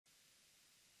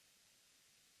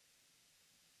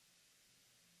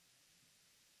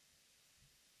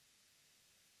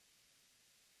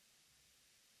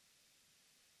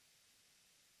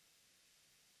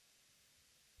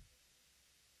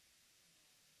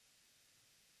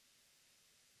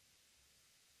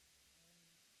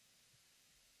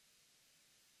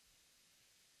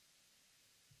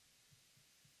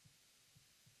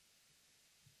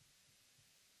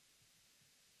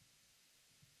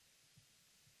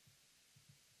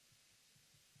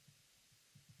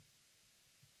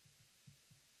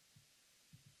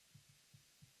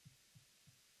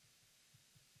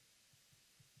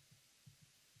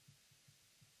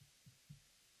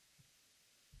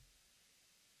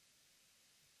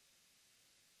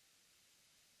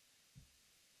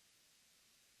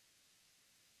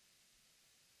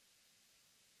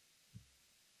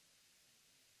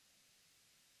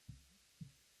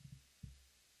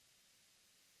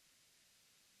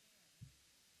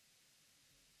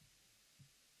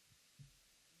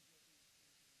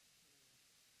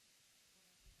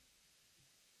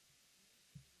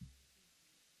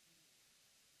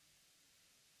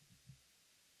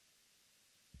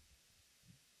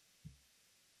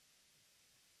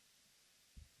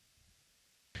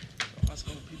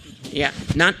Yeah,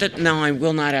 not that, no, I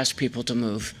will not ask people to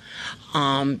move.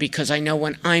 Because I know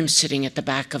when I'm sitting at the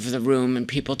back of the room and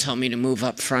people tell me to move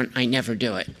up front, I never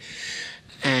do it.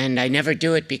 And I never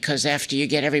do it because after you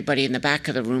get everybody in the back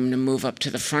of the room to move up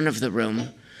to the front of the room,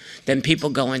 then people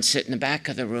go and sit in the back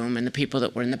of the room, and the people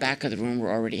that were in the back of the room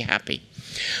were already happy.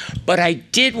 But I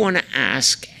did want to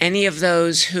ask any of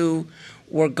those who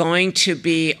were going to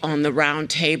be on the round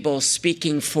table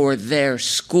speaking for their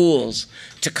schools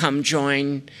to come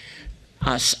join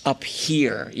us up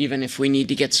here, even if we need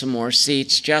to get some more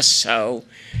seats, just so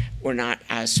we're not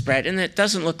as spread. And it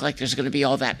doesn't look like there's going to be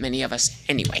all that many of us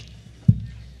anyway.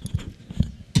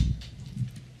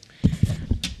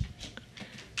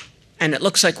 And it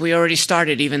looks like we already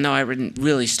started, even though I hadn't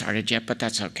really started yet, but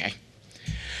that's okay.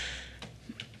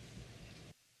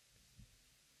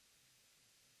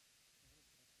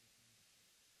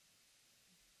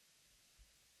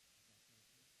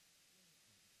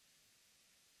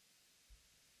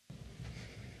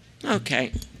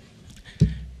 Okay.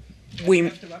 Can we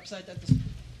have the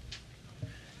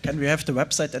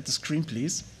website at the screen,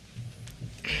 please?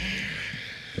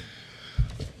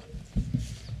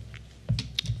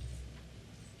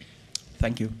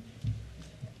 Thank you.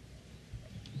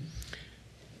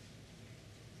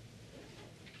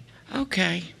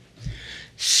 Okay.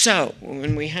 So,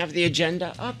 when we have the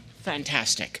agenda up,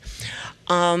 fantastic.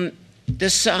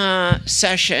 This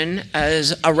session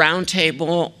is a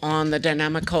roundtable on the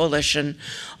Dynamic Coalition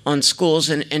on Schools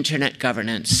and Internet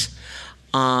Governance.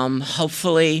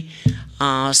 Hopefully,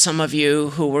 some of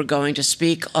you who were going to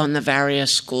speak on the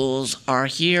various schools are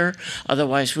here.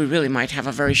 Otherwise, we really might have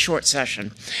a very short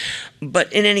session.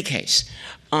 But in any case,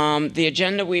 the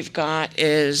agenda we've got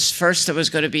is, first there was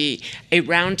going to be a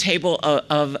roundtable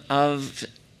of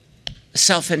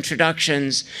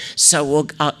self-introductions, so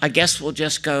I guess we'll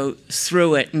just go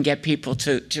through it and get people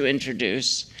to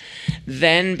introduce.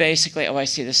 Then basically, oh, I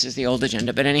see this is the old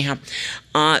agenda, but anyhow,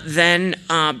 then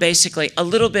basically a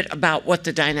little bit about what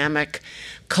the Dynamic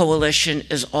Coalition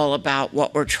is all about,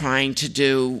 what we're trying to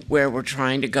do, where we're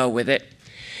trying to go with it.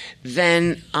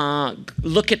 Then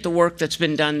look at the work that's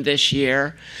been done this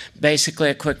year, basically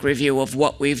a quick review of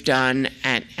what we've done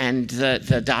and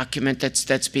the document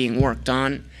that's being worked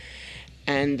on.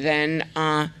 And then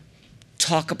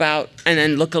talk about, and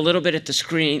then look a little bit at the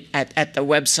screen, at the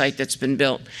website that's been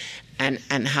built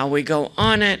and how we go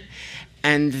on it.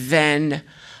 And then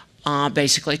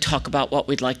basically talk about what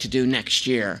we'd like to do next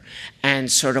year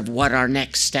and sort of what our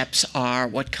next steps are,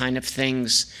 what kind of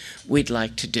things we'd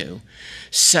like to do.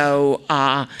 So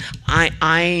as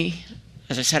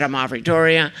I said, I'm Avri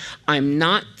Doria. I'm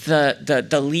not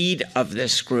the lead of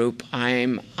this group.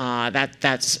 I'm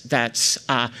that's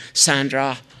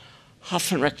Sandra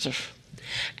Hoffenrichter,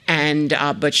 and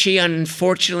but she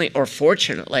unfortunately, or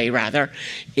fortunately rather,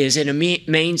 is in a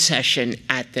main session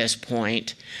at this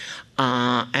point.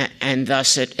 And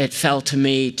thus it fell to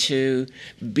me to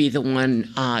be the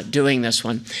one doing this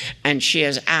one. And she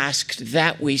has asked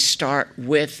that we start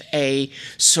with a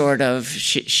sort of,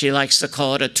 she likes to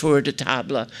call it a tour de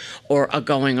table, or a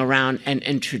going around and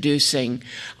introducing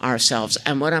ourselves.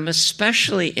 And what I'm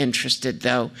especially interested,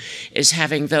 though, is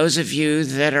having those of you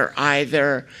that are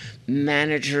either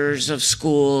managers of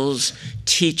schools,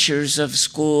 teachers of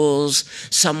schools,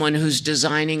 someone who's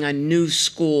designing a new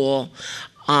school,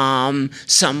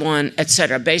 someone,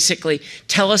 etc. Basically,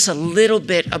 tell us a little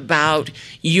bit about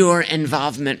your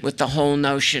involvement with the whole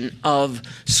notion of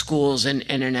schools and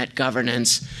internet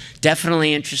governance.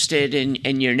 Definitely interested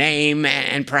in your name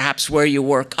and perhaps where you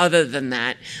work other than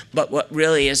that, but what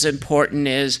really is important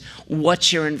is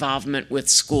what's your involvement with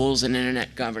schools and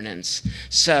internet governance.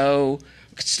 So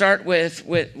start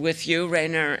with you,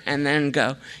 Rainer, and then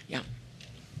go. Yeah.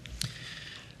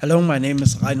 Hello, my name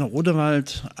is Rainer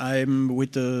Rodewald. I'm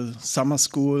with the summer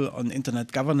school on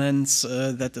internet governance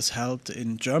that is held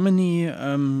in Germany.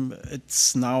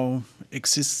 It's now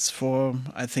exists for,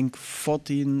 I think,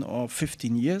 14 or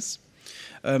 15 years.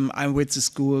 I'm with the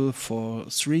school for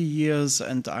 3 years,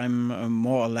 and I'm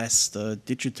more or less the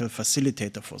digital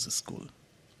facilitator for the school.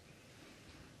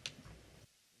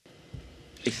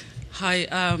 Hi,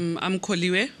 I'm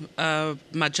Koliwe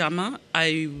Majama.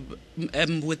 I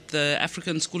am with the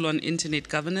African School on Internet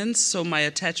Governance. So my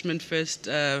attachment first,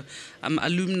 I'm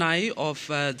alumni of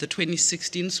the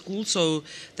 2016 school. So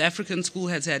the African School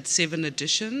has had 7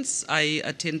 editions. I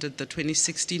attended the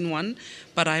 2016 one,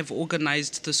 but I've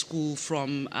organized the school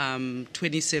from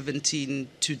 2017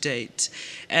 to date.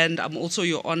 And I'm also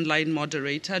your online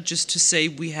moderator. Just to say,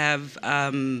 we have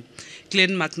Glenn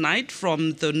McKnight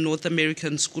from the North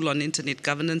American School on Internet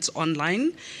Governance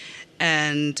online.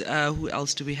 And who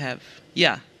else do we have?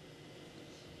 Yeah.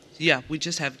 Yeah, we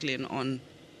just have Glenn on.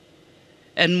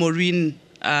 And Maureen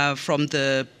from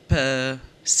the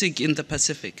SIG in the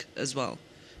Pacific as well.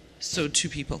 So 2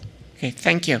 people. Okay,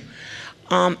 thank you.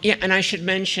 Yeah, and I should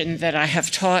mention that I have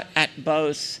taught at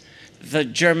both the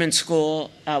German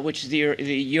school, which is the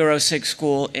Eurosig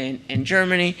school in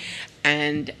Germany,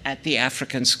 and at the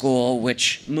African school,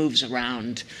 which moves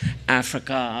around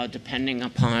Africa depending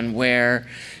upon where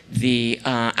the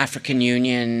African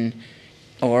Union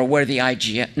or where the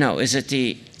IGF, no, is it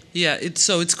the... Yeah,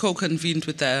 it's co-convened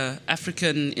with the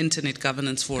African Internet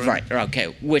Governance Forum. Right, okay,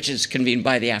 which is convened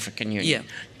by the African Union.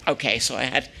 Yeah. Okay, so I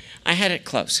had it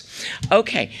close.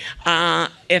 Okay,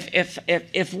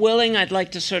 if willing, I'd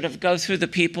like to sort of go through the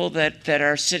people that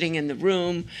are sitting in the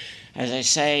room. As I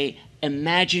say,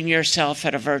 imagine yourself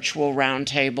at a virtual round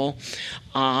table,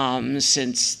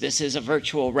 since this is a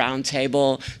virtual round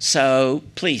table, so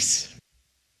please.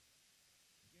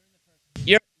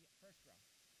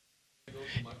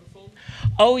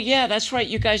 Oh yeah, that's right.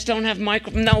 You guys don't have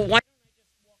microphones. No, why?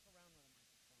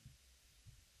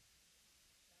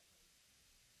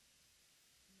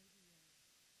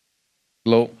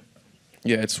 Hello.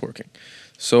 Yeah, it's working.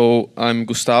 So I'm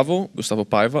Gustavo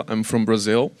Paiva. I'm from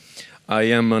Brazil. I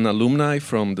am an alumni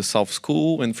from the South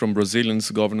School and from Brazilian's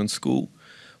Governance School.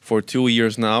 For 2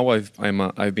 years now,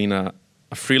 I've been a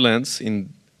freelance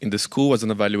in the school as an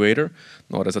evaluator,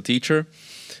 not as a teacher.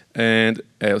 And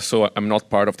so I'm not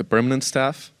part of the permanent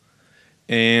staff.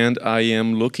 And I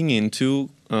am looking into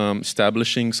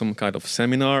establishing some kind of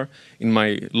seminar in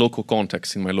my local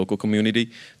context, in my local community,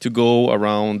 to go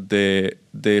around the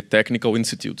technical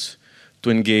institutes to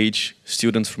engage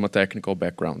students from a technical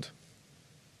background.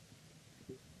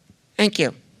 Thank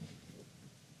you.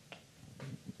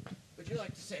 Would you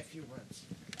like to say a few words?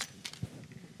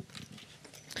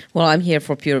 Well, I'm here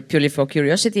for purely for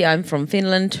curiosity. I'm from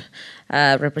Finland,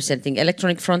 representing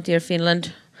Electronic Frontier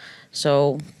Finland.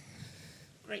 So,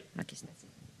 great.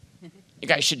 You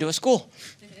guys should do a school.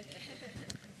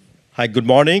 Hi, good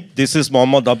morning. This is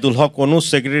Mohammad Abdul Haq Onu,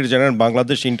 Secretary General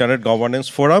Bangladesh Internet Governance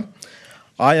Forum.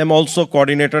 I am also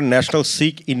coordinator National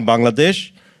SIG in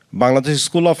Bangladesh. Bangladesh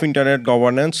School of Internet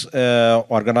Governance,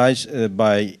 organized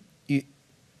by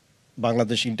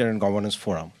Bangladesh Internet Governance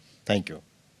Forum. Thank you.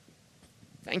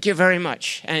 Thank you very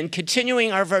much. And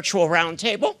continuing our virtual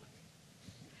roundtable.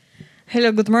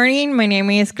 Hello, good morning. My name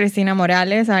is Cristina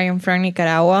Morales. I am from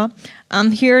Nicaragua.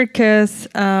 I'm here because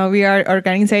we are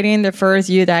organizing the first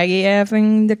youth IGF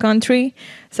in the country.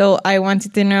 So I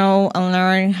wanted to know and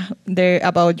learn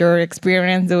about your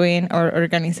experience doing or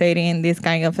organizing this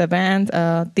kind of event,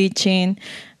 teaching,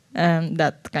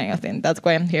 that kind of thing. That's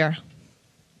why I'm here.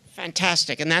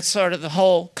 Fantastic. And that's sort of the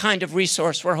whole kind of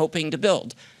resource we're hoping to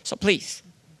build. So please.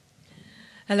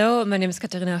 Hello, my name is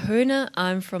Katharina Höhne.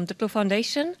 I'm from Diplo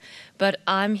Foundation, but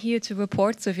I'm here to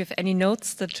report. So if you have any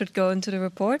notes that should go into the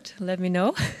report, let me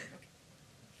know.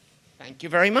 Thank you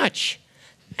very much.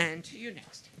 And to you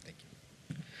next. Thank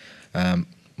you.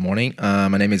 Morning.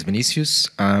 My name is Vinicius.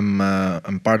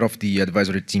 I'm part of the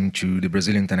advisory team to the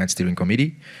Brazilian Internet Steering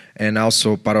Committee, and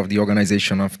also part of the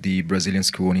organization of the Brazilian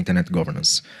School on Internet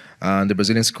Governance. The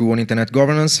Brazilian School on Internet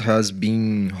Governance has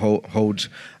been held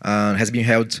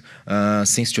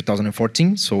since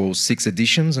 2014, so 6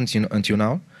 editions until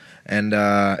now, and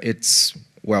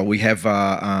we have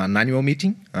an annual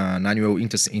meeting, an annual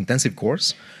intensive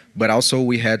course, but also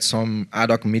we had some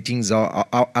ad hoc meetings, ad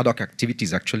hoc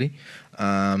activities actually,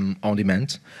 on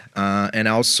demand, and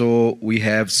also we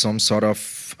have some sort of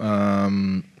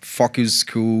focused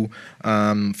school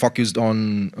focused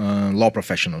on law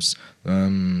professionals.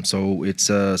 So it's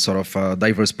a sort of a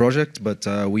diverse project, but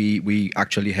we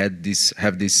actually have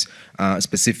this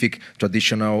specific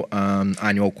traditional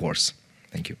annual course.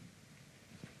 Thank you.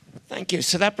 Thank you.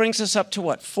 So that brings us up to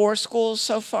what, 4 schools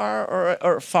so far,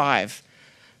 or 5?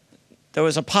 There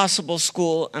was a possible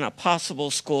school and a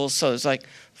possible school, so it's like,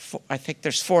 I think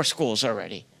there's 4 schools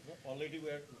already. Already we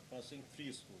are passing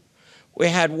 3 schools. We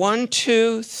had 1,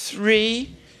 2,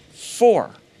 3,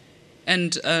 4.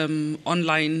 And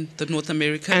online, the North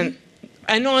American.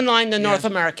 And online, the North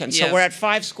American. So Yeah. we're at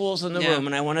 5 schools in the room,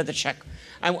 and I wanted to check.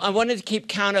 I wanted to keep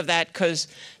count of that because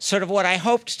sort of what I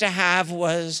hoped to have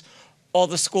was all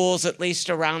the schools at least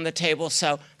around the table.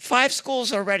 So 5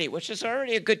 schools already, which is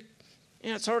already a good,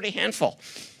 it's already a handful.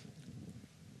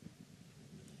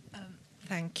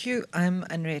 Thank you. I'm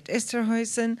Annette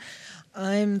Esterhuizen.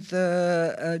 I'm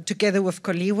together with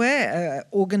Koliwe,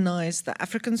 organized the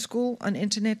African School on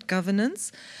Internet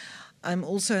Governance. I'm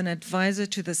also an advisor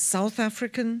to the South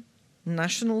African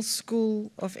National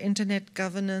School of Internet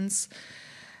Governance.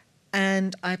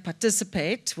 and I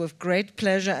participate with great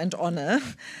pleasure and honor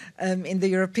in the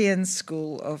European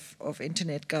School of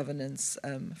Internet Governance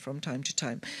from time to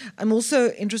time. I'm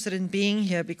also interested in being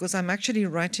here because I'm actually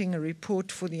writing a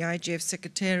report for the IGF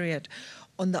Secretariat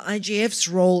on the IGF's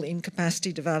role in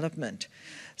capacity development.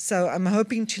 So I'm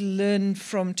hoping to learn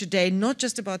from today not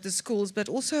just about the schools, but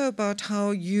also about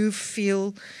how you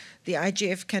feel the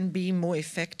IGF can be more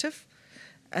effective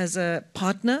as a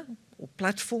partner or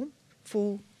platform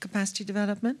for capacity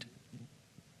development.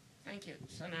 Thank you.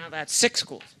 So now that's 6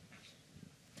 schools.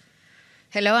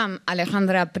 Hello, I'm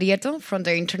Alejandra Prieto from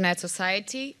the Internet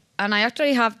Society, and I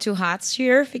actually have 2 hats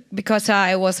here because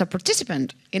I was a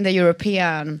participant in the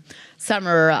European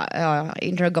Summer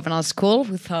Intergovernmental School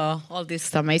with all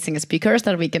these amazing speakers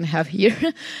that we can have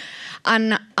here.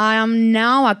 And I am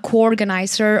now a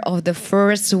co-organizer of the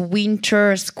first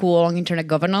winter school on Internet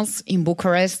governance in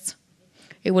Bucharest.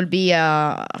 It will be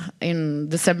in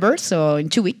December, so in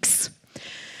 2 weeks.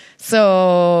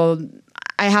 So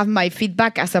I have my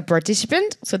feedback as a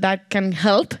participant, so that can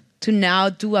help to now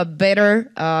do a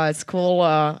better school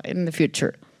in the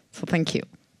future. So thank you.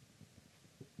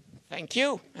 Thank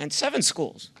you. And 7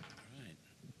 schools. Right.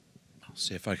 I'll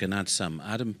see if I can add some.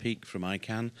 Adam Peake from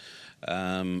ICANN.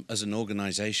 As an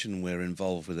organisation, we're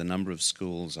involved with a number of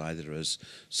schools, either as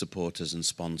supporters and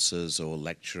sponsors or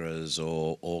lecturers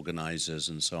or organisers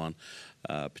and so on.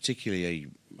 Particularly,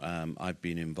 I've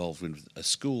been involved with a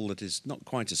school that is not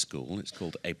quite a school. It's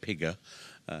called APIGA,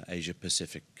 Asia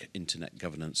Pacific Internet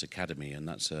Governance Academy, and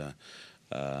that's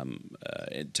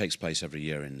it takes place every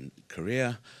year in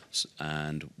Korea,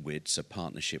 and it's a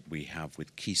partnership we have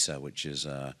with KISA, which is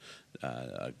a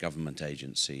government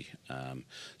agency.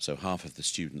 So half of the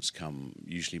students come,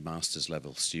 usually master's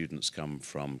level students come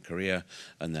from Korea,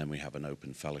 and then we have an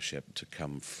open fellowship to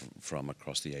come from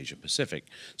across the Asia Pacific.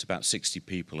 It's about 60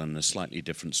 people and a slightly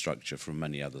different structure from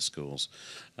many other schools.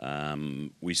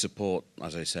 We support,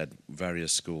 as I said,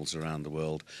 various schools around the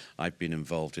world. I've been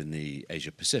involved in the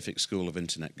Asia Pacific School of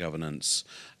Internet Governance.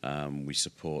 We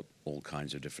support all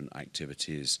kinds of different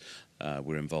activities.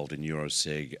 We're involved in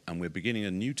EuroSig, and we're beginning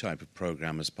a new type of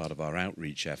program as part of our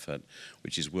outreach effort,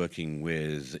 which is working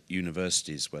with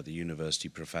universities, where the university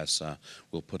professor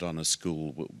will put on a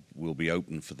school, will be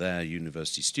open for their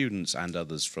university students and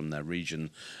others from their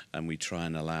region, and we try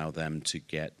and allow them to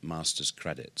get master's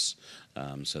credits.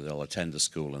 So they'll attend the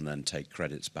school and then take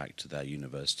credits back to their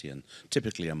university, and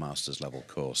typically a master's level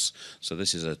course. So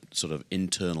this is a sort of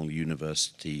internal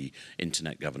university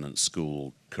internet governance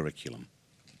school curriculum.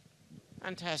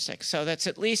 Fantastic. So that's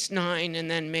at least 9 and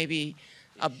then maybe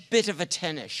a bit of a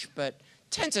 10-ish, but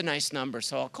 10's a nice number,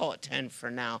 so I'll call it 10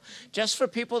 for now. Just for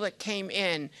people that came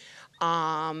in,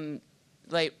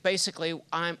 like basically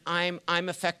I'm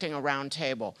affecting a round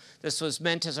table. This was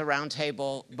meant as a round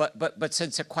table, but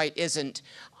since it quite isn't,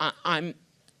 I'm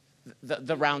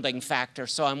the rounding factor.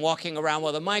 So I'm walking around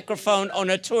with a microphone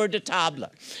on a tour de table.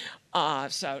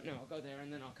 So no, I'll go there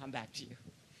and then I'll come back to you.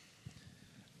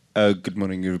 Good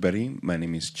morning, everybody. My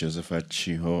name is Joseph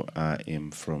Chiho. I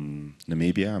am from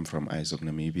Namibia. I'm from ISOC,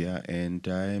 Namibia, and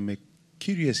I'm a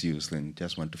curious youth and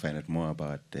just want to find out more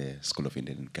about the School of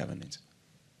Internet Governance.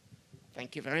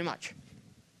 Thank you very much.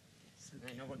 So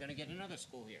I know we're going to get another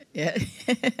school here. Yeah,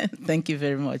 thank you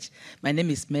very much. My name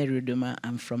is Mary Udoma.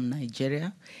 I'm from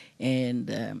Nigeria,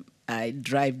 and I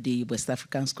drive the West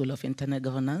African School of Internet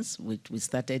Governance, which we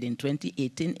started in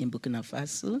 2018 in Burkina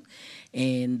Faso,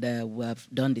 and we have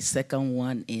done the second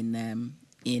one in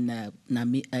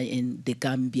the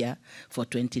Gambia for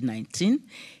 2019,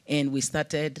 and we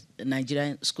started the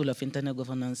Nigerian School of Internet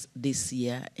Governance this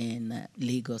year in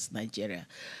Lagos, Nigeria.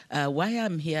 Why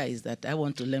I'm here is that I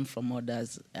want to learn from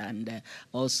others and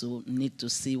also need to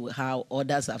see how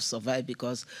others have survived,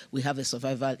 because we have a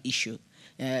survival issue.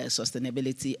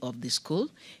 Sustainability of the school.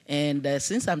 And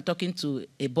since I'm talking to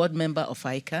a board member of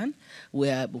ICANN, we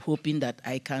are hoping that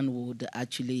ICANN would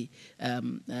actually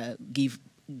give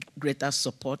greater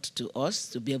support to us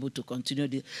to be able to continue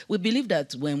this. We believe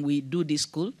that when we do this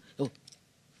school,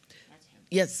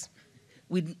 yes,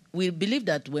 we believe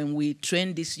that when we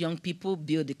train these young people,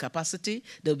 build the capacity,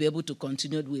 they'll be able to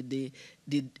continue with the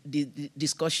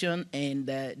discussion and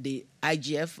the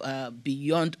IGF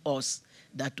beyond us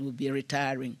that will be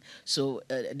retiring. So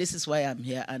this is why I'm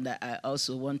here, and I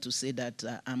also want to say that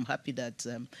I'm happy that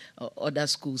other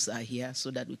schools are here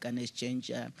so that we can exchange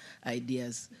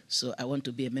ideas. So I want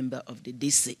to be a member of the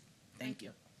DC. Thank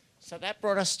you. So that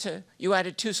brought us to, you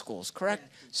added 2 schools, correct?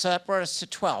 Yeah. So that brought us to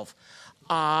 12.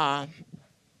 Thank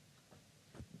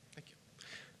you.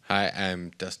 Hi,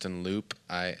 I'm Dustin Loop.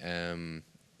 I am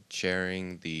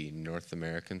chairing the North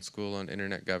American School on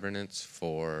Internet Governance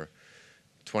for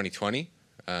 2020.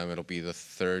 It'll be the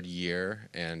third year,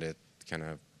 and it kind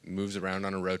of moves around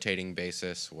on a rotating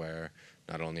basis where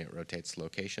not only it rotates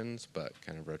locations, but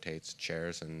kind of rotates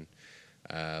chairs and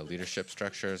leadership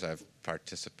structures. I've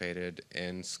participated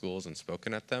in schools and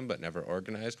spoken at them, but never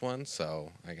organized one,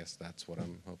 so I guess that's what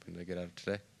I'm hoping to get out of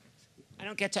today. I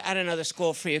don't get to add another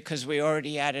school for you because we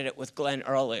already added it with Glenn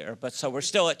earlier, but so we're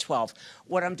still at 12.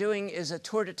 What I'm doing is a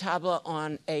tour de table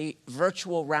on a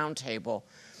virtual roundtable.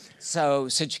 So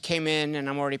since you came in and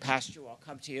I'm already past you, I'll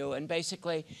come to you and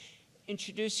basically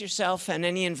introduce yourself and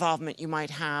any involvement you might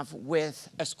have with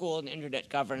a school and internet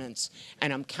governance.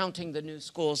 And I'm counting the new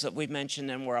schools that we've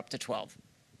mentioned, and we're up to 12.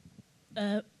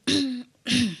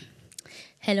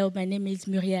 Hello, my name is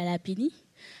Muriel Apini.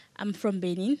 I'm from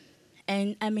Benin,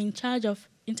 and I'm in charge of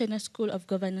Internet School of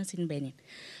Governance in Benin.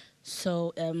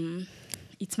 So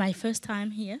it's my first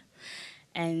time here,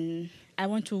 and I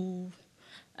want to,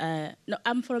 no,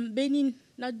 I'm from Benin,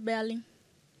 not Berlin.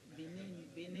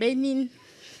 Benin.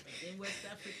 In West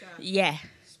Africa. Yeah.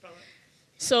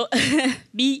 So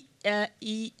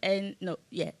B-E-N, no,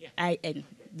 yeah, I-N.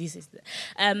 This is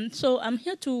so I'm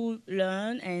here to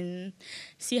learn and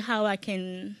see how I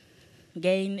can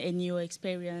gain a new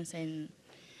experience and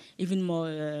even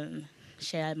more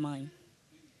share mine.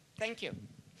 Thank you.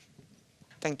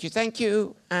 Thank you, thank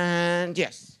you. And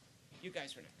yes, you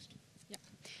guys are next. Yeah.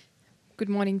 Good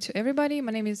morning to everybody.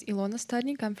 My name is Ilona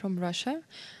Stadnik. I'm from Russia.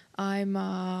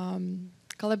 I'm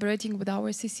collaborating with our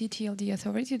CCTLD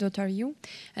authority.ru,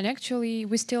 and actually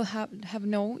we still have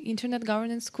no internet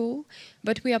governance school,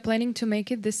 but we are planning to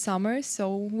make it this summer,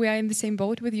 so we are in the same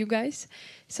boat with you guys.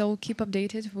 So keep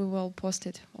updated. We will post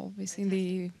it always in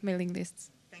the mailing lists.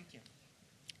 Thank you.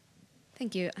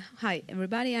 Thank you. Hi,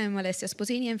 everybody. I'm Alessia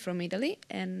Sposini. I'm from Italy,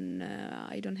 and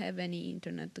I don't have any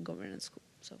internet governance school.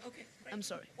 So okay, I'm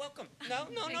sorry. Welcome.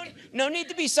 No need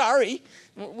to be sorry.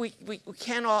 We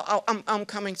can't all. I'm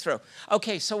coming through.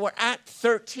 Okay, so we're at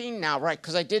 13 now, right?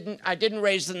 Because I didn't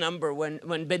raise the number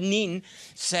when Benin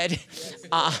said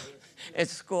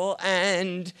it's school,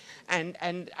 and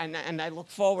I look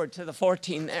forward to the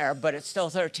 14 there, but it's still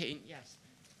 13. Yes.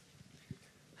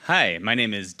 Hi, my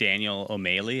name is Daniel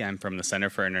O'Malley. I'm from the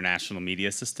Center for International Media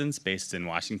Assistance based in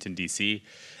Washington, D.C.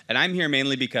 And I'm here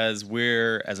mainly because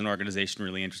we're, as an organization,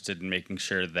 really interested in making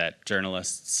sure that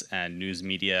journalists and news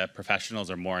media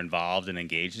professionals are more involved and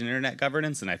engaged in internet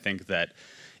governance. And I think that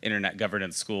internet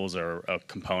governance schools are a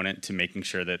component to making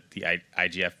sure that the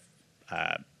IGF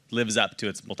lives up to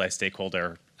its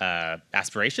multi-stakeholder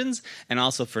aspirations. And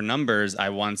also for numbers, I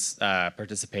once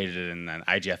participated in an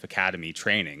IGF Academy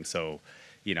training. So,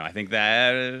 you know, I think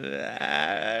that,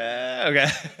 okay.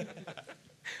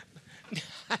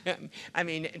 I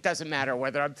mean, it doesn't matter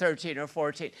whether I'm 13 or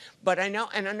 14, but I know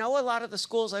a lot of the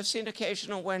schools. I've seen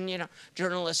occasional when, you know,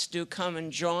 journalists do come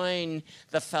and join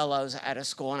the fellows at a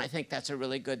school, and I think that's a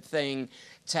really good thing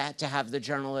to have the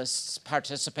journalists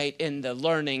participate in the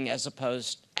learning as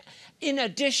opposed, in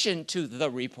addition to the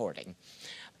reporting.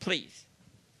 Please.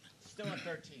 Still at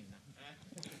 13.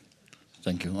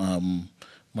 Thank you.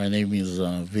 My name is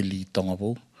Vili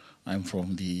Tongapo. I'm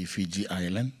from the Fiji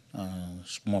Island,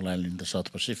 small island in the South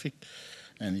Pacific,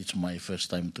 and it's my first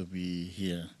time to be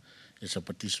here as a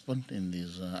participant in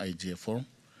this IGF forum.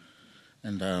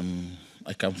 And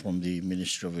I come from the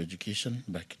Ministry of Education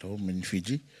back at home in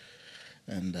Fiji,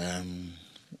 and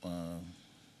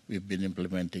we've been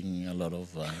implementing a lot of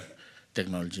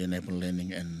technology-enabled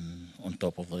learning, and on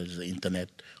top of it is the internet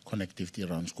connectivity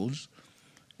around schools.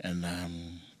 And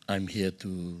I'm here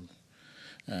to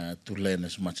learn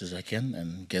as much as I can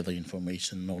and gather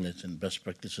information, knowledge, and best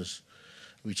practices,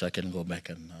 which I can go back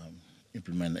and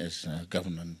implement as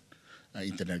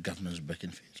internet governance back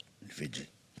in Fiji.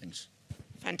 Thanks.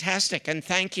 Fantastic, and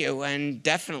thank you, and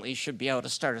definitely should be able to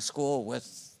start a school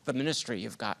with the ministry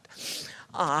you've got.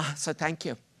 So thank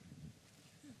you.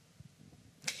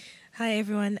 Hi,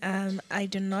 everyone. I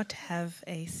do not have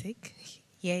a SIG.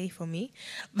 Yay for me.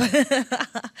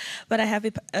 But I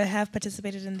have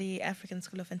participated in the African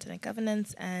School of Internet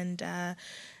Governance and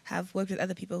have worked with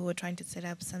other people who are trying to set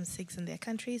up some SIGs in their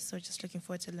countries. So just looking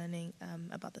forward to learning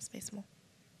about the space more.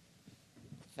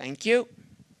 Thank you.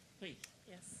 Please.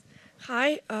 Yes.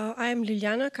 Hi, I'm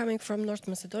Liliana, coming from North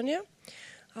Macedonia.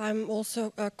 I'm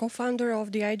also a co-founder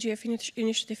of the IGF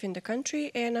initiative in the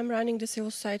country, and I'm running the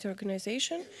civil society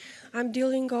organization. I'm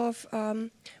dealing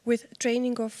with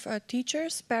training of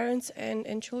teachers, parents,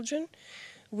 and children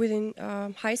within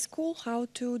high school, how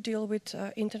to deal with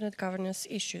internet governance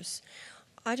issues.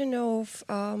 I don't know if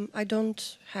I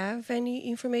don't have any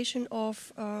information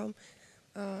of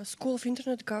School of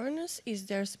Internet Governance. Is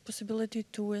there a possibility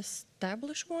to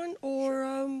establish one, or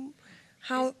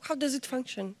How does it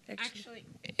function, actually?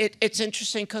 It's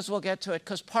interesting because we'll get to it,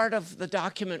 because part of the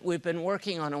document we've been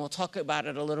working on, and we'll talk about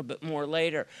it a little bit more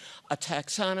later, a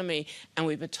taxonomy, and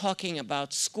we've been talking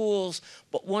about schools,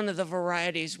 but one of the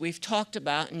varieties we've talked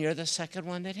about, and you're the second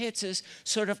one that hits, is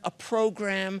sort of a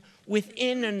program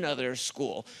within another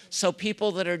school. So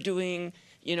people that are doing,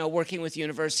 you know, working with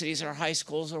universities or high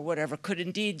schools or whatever could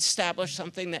indeed establish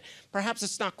something that perhaps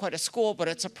it's not quite a school, but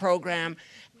it's a program.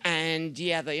 And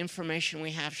yeah, the information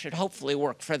we have should hopefully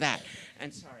work for that.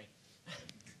 And sorry.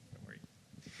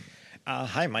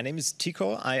 Hi, my name is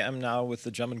Tico. I am now with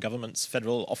the German government's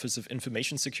Federal Office of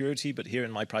Information Security, but here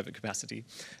in my private capacity.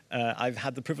 I've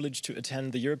had the privilege to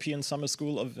attend the European Summer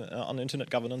School on Internet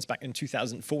Governance back in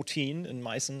 2014 in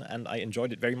Meissen, and I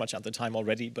enjoyed it very much at the time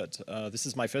already, but this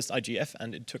is my first IGF,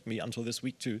 and it took me until this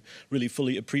week to really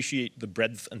fully appreciate the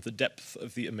breadth and the depth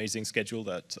of the amazing schedule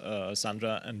that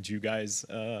Sandra and you guys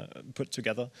put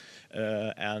together.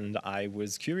 And I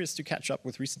was curious to catch up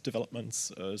with recent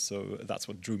developments, so that's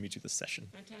what drew me to this session.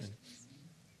 Fantastic.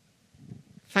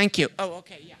 Thank you. Oh,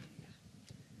 okay, yeah.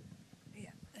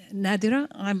 Nadira,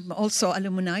 I'm also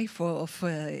alumni of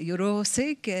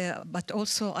EuroSig, but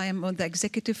also I am on the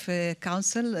executive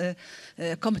council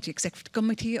executive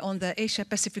committee on the Asia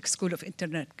Pacific School of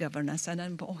Internet Governance, and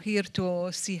I'm here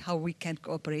to see how we can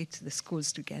cooperate the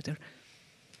schools together.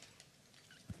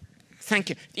 Thank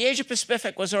you. The Asia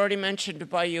Pacific was already mentioned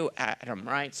by you, Adam,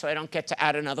 right? So I don't get to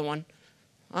add another one?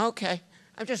 Okay.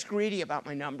 I'm just greedy about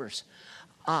my numbers.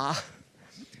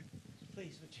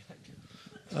 Please, would you like to?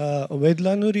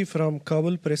 Obaidullah Noori from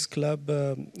Kabul Press Club.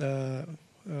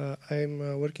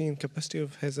 I'm working in capacity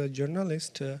as a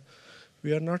journalist.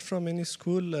 We are not from any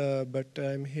school, but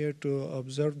I'm here to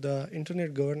observe the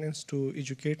internet governance to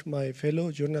educate my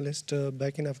fellow journalists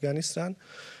back in Afghanistan.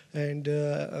 And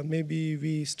maybe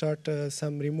we start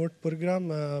some remote program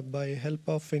by help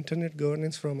of internet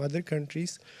governance from other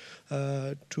countries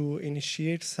to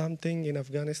initiate something in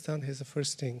Afghanistan as a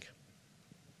first thing.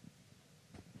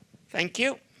 Thank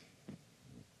you.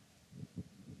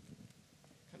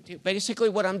 Basically,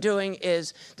 what I'm doing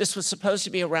is, this was supposed to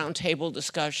be a roundtable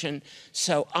discussion,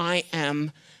 so I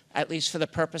am, at least for the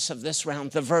purpose of this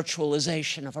round, the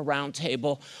virtualization of a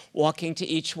roundtable, walking to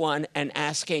each one and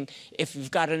asking if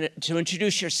you've got to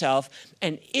introduce yourself,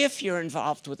 and if you're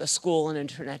involved with a school and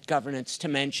internet governance, to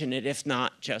mention it. If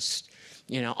not, just,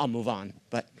 you know, I'll move on.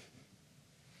 But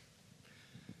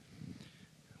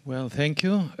well, thank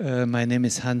you. My name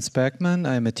is Hans Bergmann.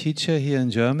 I'm a teacher here in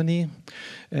Germany.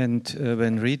 And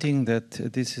when reading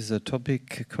that this is a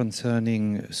topic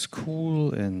concerning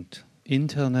school and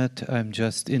internet, I'm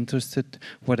just interested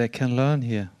what I can learn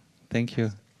here. Thank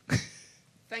you.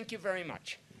 thank you very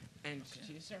much. And to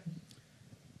you, sir?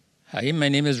 Hi, my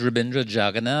name is Rabindra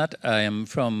Jagannath. I am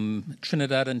from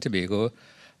Trinidad and Tobago.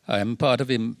 I am part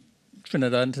of a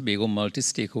Trinidad and Tobago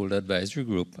Multi-Stakeholder Advisory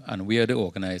Group, and we are the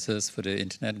organizers for the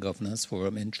Internet Governance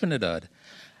Forum in Trinidad.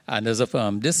 And as of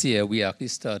this year, we actually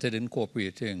started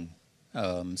incorporating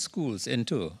schools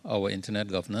into our Internet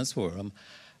Governance Forum.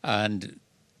 And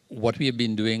what we have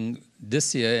been doing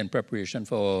this year in preparation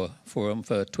for our forum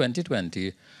for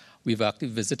 2020, we've actually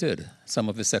visited some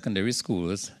of the secondary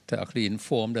schools to actually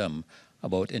inform them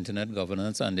about Internet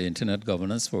governance and the Internet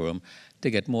Governance Forum to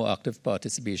get more active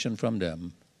participation from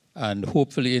them. And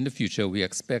hopefully in the future, we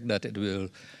expect that it will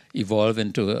evolve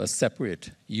into a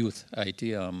separate youth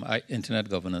Internet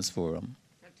Governance Forum.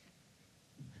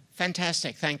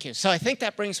 Fantastic, thank you. So I think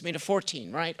that brings me to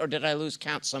 14, right? Or did I lose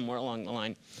count somewhere along the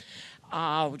line?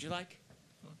 Would you like?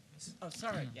 Oh,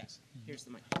 sorry, yes, here's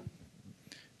the mic.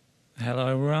 Hello,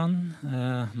 everyone.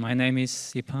 My name is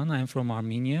Sipan. I'm from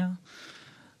Armenia.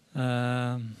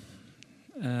 My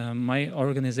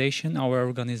organization, our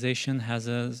organization, has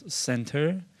a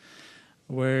center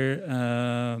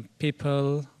where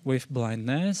people with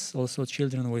blindness, also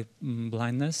children with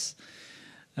blindness,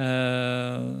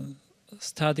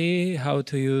 study how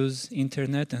to use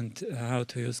internet and how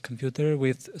to use computer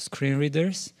with screen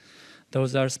readers.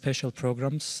 Those are special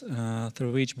programs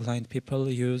through which blind people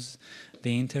use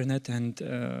the internet and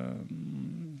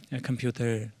a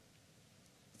computer.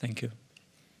 Thank you.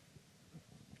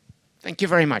 Thank you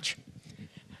very much.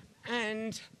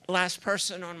 And last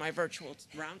person on my virtual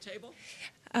roundtable.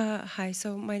 Hi,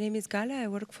 so my name is Gala. I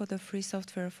work for the Free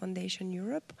Software Foundation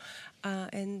Europe.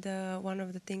 And one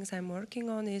of the things I'm working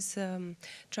on is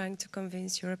trying to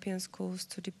convince European schools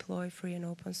to deploy free and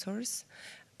open source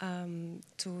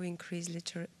to increase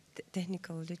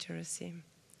technical literacy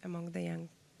among the young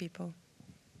people.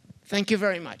 Thank you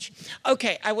very much.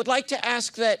 Okay, I would like to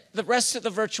ask that the rest of the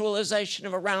virtualization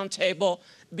of a roundtable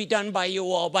be done by you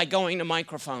all by going to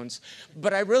microphones.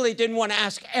 But I really didn't want to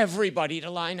ask everybody to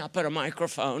line up at a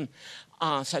microphone.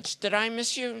 Did I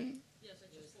miss you? Yes,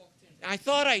 I just walked in. I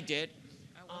thought I did.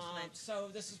 So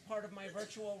this is part of my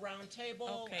virtual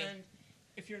roundtable. Okay. And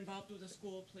if you're involved with the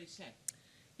school, please say.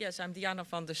 Yes, I'm Diana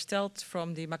van der Stelt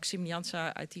from the Maxime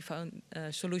Jansa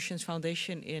IT Solutions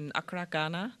Foundation in Accra,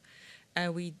 Ghana.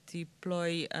 And we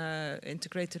deploy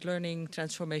integrated learning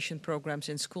transformation programs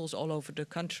in schools all over the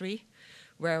country,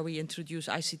 where we introduce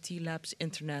ICT labs,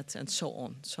 internet, and so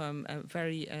on. So I'm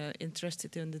very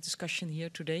interested in the discussion here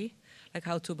today, like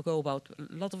how to go about.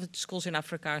 A lot of the schools in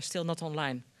Africa are still not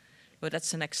online, but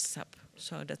that's the next step.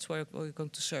 So that's where we're going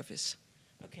to service.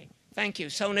 Okay. Thank you.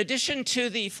 So in addition to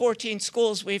the 14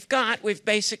 schools we've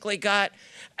basically got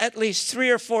at least 3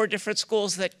 or 4 different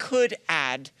schools that could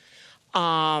add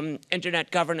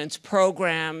internet governance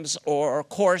programs or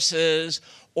courses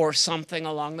or something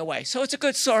along the way. So it's a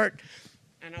good start.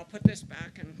 And I'll put this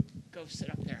back and go sit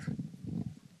up there.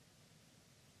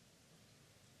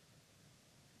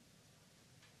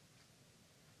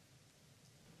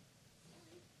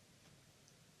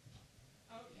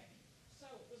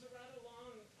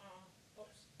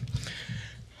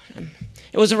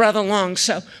 It was a rather long,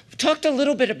 so we talked a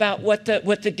little bit about what the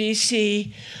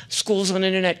DC Schools on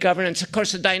Internet Governance. Of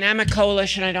course, the Dynamic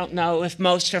Coalition, I don't know if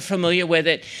most are familiar with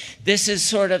it. This is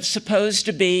sort of supposed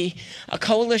to be a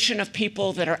coalition of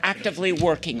people that are actively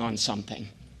working on something.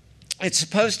 It's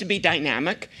supposed to be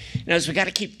dynamic. As we got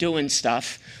to keep doing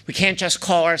stuff. We can't just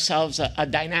call ourselves a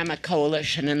dynamic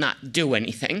coalition and not do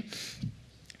anything.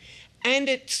 And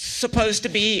it's supposed to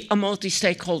be a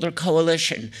multi-stakeholder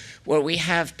coalition where we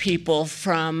have people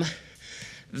from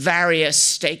various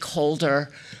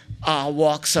stakeholder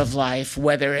walks of life,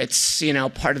 whether it's,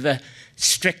 part of the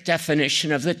strict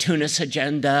definition of the Tunis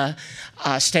agenda,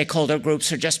 stakeholder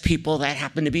groups are just people that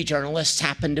happen to be journalists,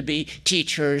 happen to be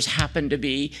teachers, happen to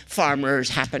be farmers,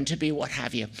 happen to be what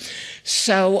have you.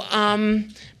 So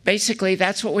basically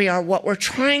that's what we are. What we're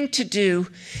trying to do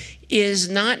is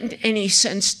not in any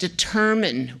sense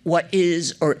determine what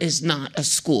is or is not a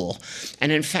school.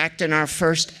 And in fact, in our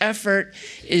first effort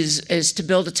is to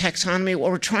build a taxonomy.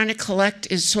 What we're trying to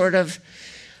collect is sort of,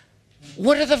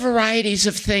 what are the varieties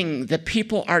of things that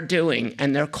people are doing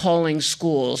and they're calling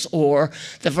schools, or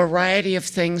the variety of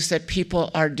things that people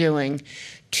are doing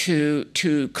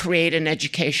to create an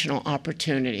educational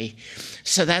opportunity.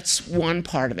 So that's one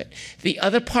part of it. The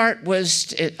other part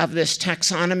was of this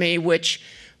taxonomy, which,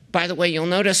 by the way, you'll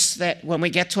notice that when we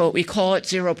get to it, we call it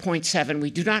 0.7. We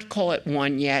do not call it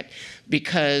 1 yet,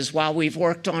 because while we've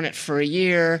worked on it for a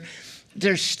year,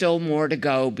 there's still more to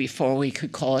go before we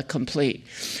could call it complete.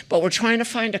 But we're trying to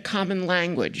find a common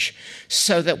language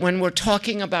so that when we're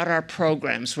talking about our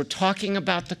programs, we're talking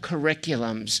about the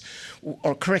curriculums,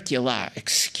 or curricula,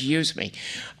 excuse me,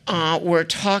 we're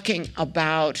talking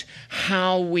about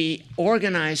how we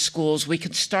organize schools, we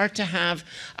can start to have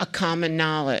a common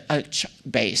knowledge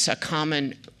base, a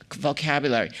common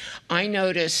vocabulary. I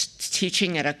noticed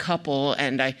teaching at a couple,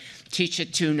 and I teach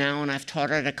at 2 now, and I've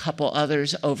taught at a couple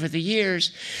others over the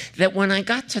years, that when I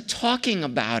got to talking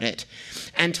about it,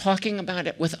 and talking about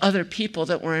it with other people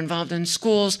that were involved in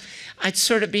schools, I'd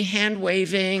sort of be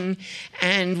hand-waving,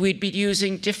 and we'd be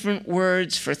using different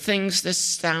words for things that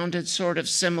sounded sort of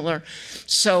similar.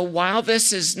 So while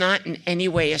this is not in any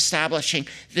way establishing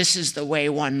this is the way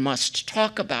one must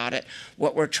talk about it,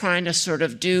 what we're trying to sort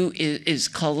of do is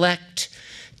collect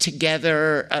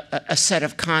together a set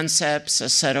of concepts, a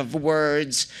set of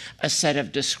words, a set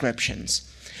of descriptions.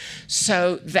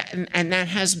 So that, and that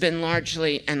has been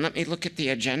largely, and let me look at the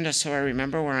agenda so I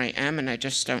remember where I am and I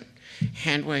just don't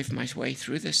hand wave my way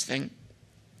through this thing.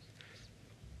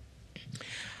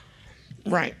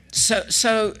 Right, so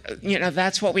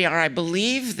that's what we are. I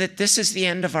believe that this is the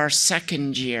end of our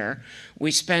second year. We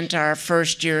spent our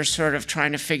first year sort of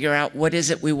trying to figure out what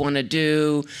is it we want to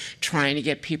do, trying to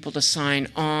get people to sign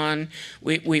on.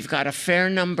 We've got a fair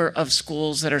number of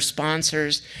schools that are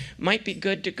sponsors. Might be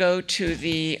good to go to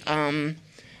the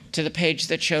page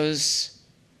that shows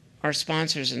our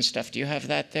sponsors and stuff. Do you have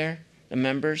that there, the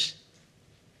members?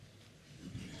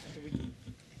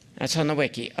 That's on the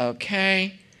wiki,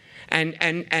 okay.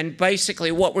 And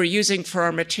basically what we're using for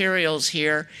our materials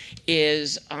here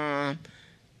is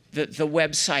the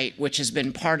website, which has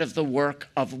been part of the work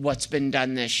of what's been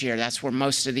done this year. That's where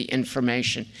most of the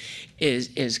information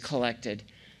is collected.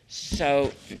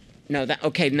 So,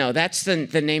 that's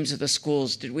the names of the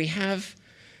schools. Did we have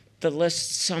the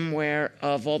list somewhere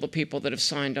of all the people that have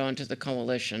signed on to the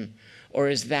coalition? Or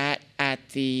is that at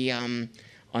the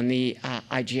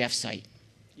IGF site?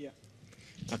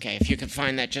 Okay, if you can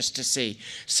find that just to see.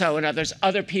 So in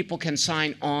other people can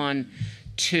sign on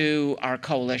to our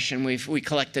coalition. We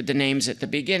collected the names at the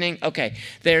beginning. Okay,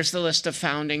 there's the list of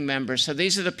founding members. So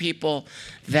these are the people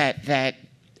that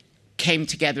came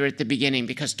together at the beginning,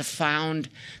 because to found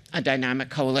a dynamic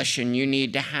coalition, you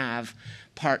need to have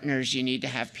partners, you need to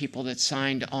have people that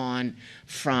signed on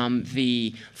from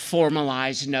the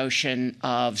formalized notion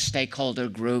of stakeholder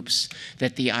groups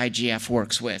that the IGF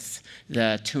works with,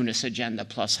 the Tunis agenda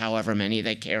plus however many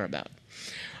they care about.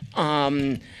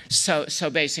 So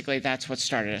basically that's what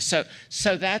started us.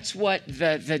 So that's what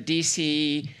the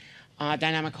DC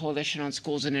Dynamic Coalition on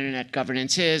Schools and Internet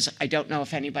Governance is. I don't know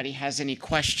if anybody has any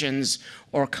questions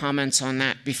or comments on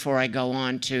that before I go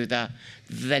on to the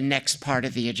next part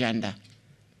of the agenda.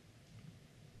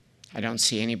 I don't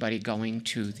see anybody going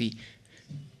to the...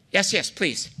 Yes,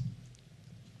 please.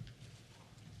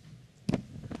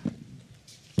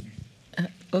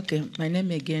 Okay, my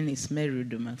name again is Mary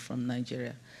Uduma from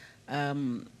Nigeria.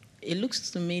 It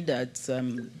looks to me that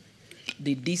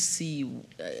the DC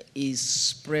is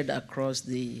spread across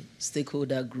the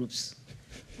stakeholder groups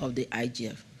of the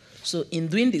IGF. So in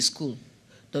doing the school,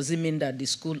 does it mean that the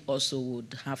school also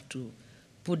would have to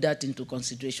put that into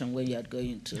consideration when you are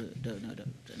going to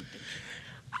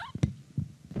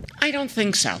I don't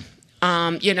think so.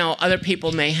 You know, other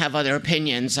people may have other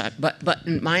opinions, but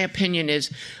my opinion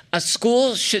is a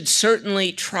school should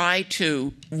certainly try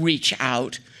to reach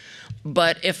out.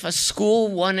 But if a school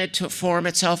wanted to form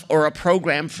itself, or a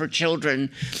program for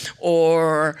children,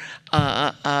 or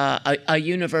a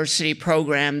university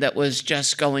program that was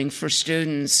just going for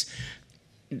students,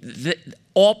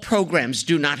 all programs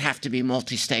do not have to be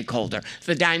multi-stakeholder.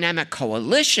 The Dynamic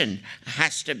Coalition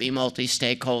has to be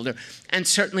multi-stakeholder, and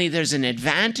certainly there's an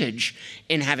advantage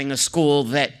in having a school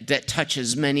that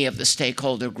touches many of the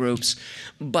stakeholder groups.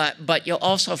 But you'll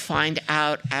also find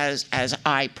out, as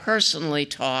I personally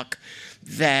talk,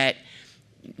 that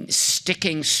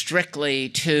sticking strictly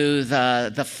to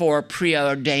the four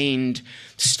preordained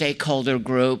stakeholder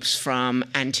groups from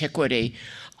antiquity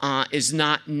is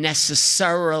not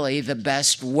necessarily the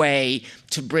best way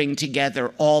to bring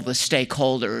together all the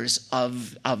stakeholders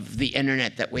of the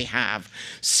internet that we have.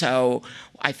 So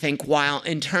I think while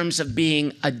in terms of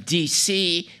being a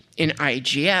DC in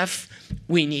IGF,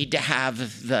 we need to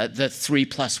have the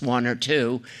 3+1 or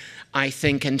 2. I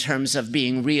think in terms of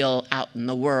being real out in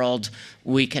the world,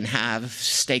 we can have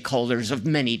stakeholders of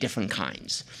many different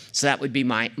kinds. So that would be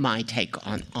my take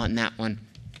on that one.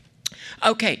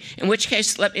 Okay, in which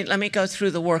case, let me go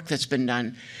through the work that's been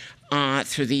done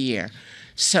through the year.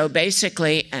 So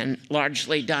basically, and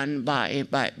largely done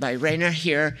by Rainer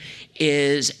here,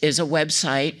 is a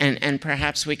website, and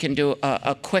perhaps we can do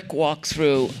a quick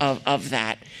walkthrough of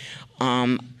that.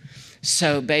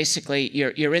 So basically,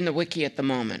 you're in the wiki at the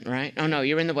moment, right? Oh no,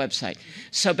 you're in the website.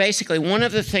 So basically, one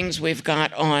of the things we've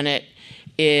got on it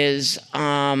is,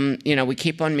 you know, we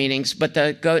keep on meetings, but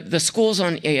the schools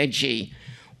on AIG.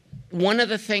 One of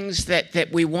the things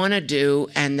that we want to do,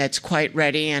 and that's quite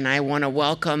ready, and I want to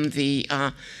welcome the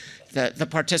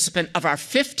participant of our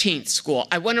 15th school.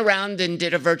 I went around and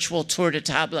did a virtual tour de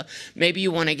table. Maybe you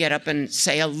want to get up and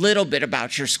say a little bit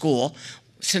about your school,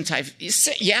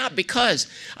 because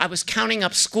I was counting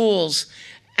up schools,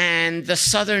 and the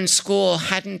Southern school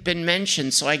hadn't been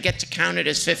mentioned, so I get to count it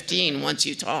as 15 once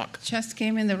you talk. Just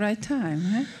came in the right time,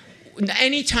 huh?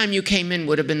 Any time you came in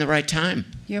would have been the right time.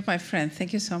 You're my friend.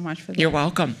 Thank you so much for that. You're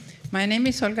welcome. My name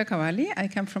is Olga Cavalli. I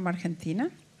come from Argentina.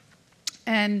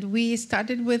 And we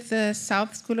started with the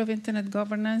South School of Internet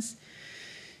Governance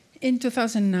in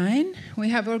 2009. We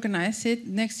have organized it.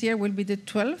 Next year will be the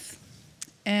 12th.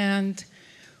 And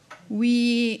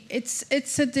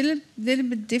it's a little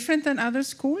bit different than other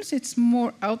schools. It's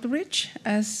more outreach,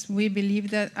 as we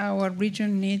believe that our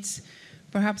region needs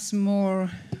perhaps more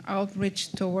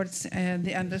outreach towards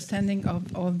the understanding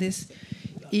of all these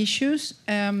issues.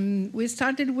 We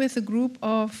started with a group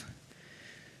of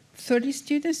 30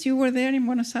 students. You were there in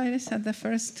Buenos Aires at the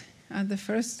first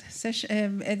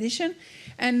session, edition,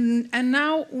 and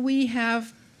now we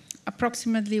have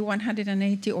approximately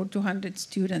 180 or 200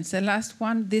 students. The last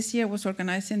one this year was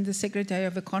organized in the Secretary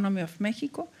of Economy of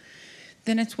Mexico.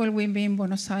 The next one will be in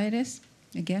Buenos Aires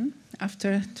again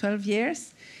after 12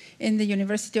 years. In the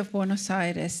University of Buenos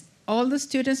Aires. All the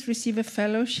students receive a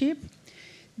fellowship.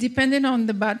 Depending on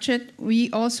the budget, we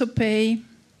also pay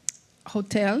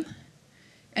hotel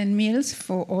and meals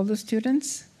for all the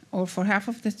students, or for half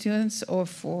of the students, or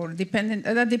for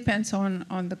that depends on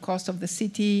the cost of the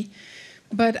city.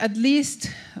 But at least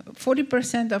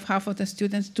 40% of half of the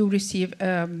students do receive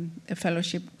a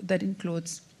fellowship that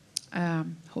includes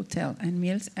hotel and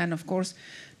meals. And of course,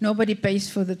 nobody pays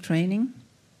for the training.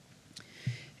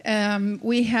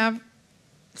 We have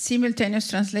simultaneous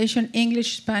translation,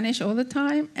 English, Spanish all the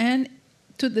time. And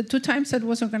the 2 times that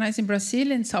was organized in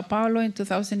Brazil, in Sao Paulo in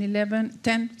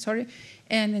 2010,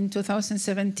 and in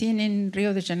 2017 in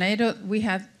Rio de Janeiro, we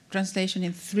had translation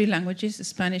in 3 languages,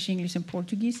 Spanish, English, and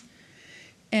Portuguese.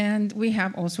 And we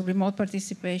have also remote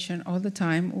participation all the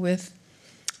time with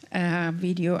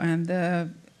video and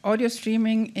audio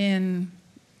streaming in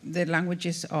the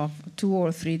languages of 2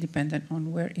 or 3, depending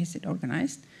on where is it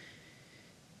organized.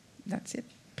 That's it.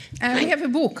 And we have a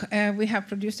book. We have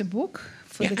produced a book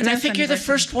for the 10th and I think you're the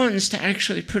anniversary. first ones to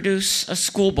actually produce a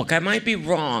school book. I might be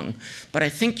wrong, but I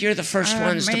think you're the first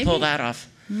ones to pull that off.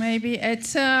 Maybe.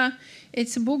 It's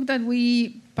a book that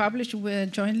we published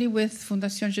jointly with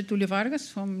Fundación Getúlio Vargas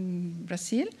from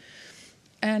Brazil,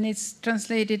 and it's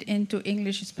translated into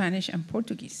English, Spanish, and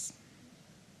Portuguese.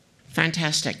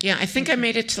 Fantastic. Yeah, I think I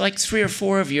made it to like 3 or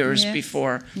 4 of yours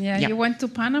before. Yeah, you went to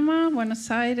Panama, Buenos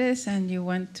Aires, and you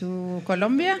went to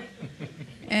Colombia,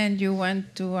 and you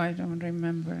went to, I don't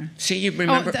remember. See, you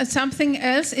remember. Oh, something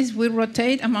else is we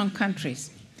rotate among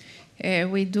countries.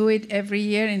 We do it every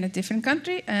year in a different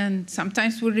country, and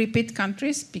sometimes we repeat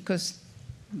countries because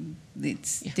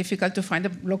it's difficult to find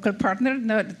a local partner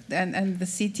and the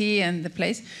city and the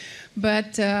place.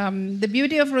 But the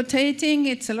beauty of rotating,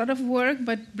 it's a lot of work,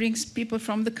 but brings people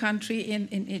from the country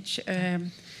in each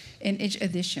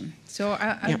edition. So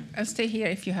I'll stay here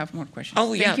if you have more questions.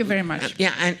 Oh, yeah. Thank you very much.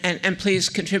 Yeah, and please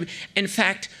contribute. In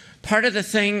fact, part of the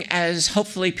thing, as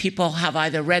hopefully people have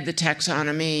either read the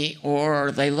taxonomy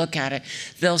or they look at it,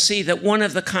 they'll see that one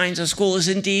of the kinds of school is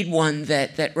indeed one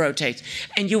that rotates.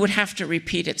 And you would have to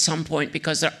repeat at some point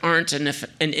because there aren't an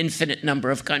infinite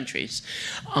number of countries.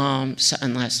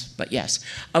 But yes.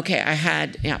 Okay, I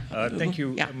had, Thank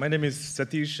you. Yeah. My name is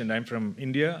Satish and I'm from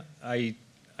India.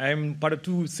 I'm part of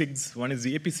 2 SIGs. One is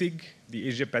the APSIG, the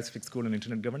Asia Pacific School on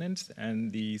Internet Governance,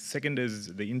 and the second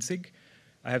is the INSIG.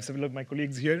 I have several of my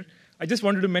colleagues here. I just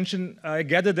wanted to mention, I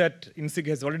gather that INSIG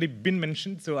has already been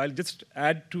mentioned, so I'll just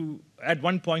add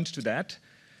 1 point to that.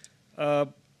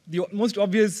 The most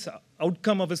obvious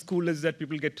outcome of a school is that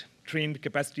people get trained,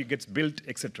 capacity gets built,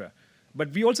 etc.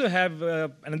 But we also have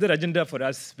another agenda for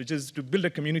us, which is to build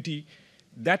a community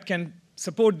that can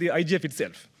support the IGF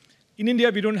itself. In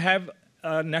India, we don't have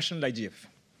a national IGF.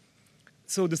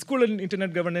 So the School on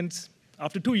Internet Governance,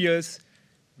 after 2 years,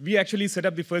 we actually set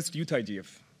up the first youth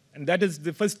IGF. And that is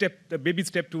the first step, the baby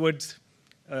step towards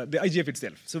the IGF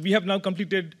itself. So we have now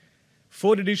completed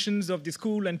 4 editions of the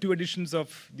school and 2 editions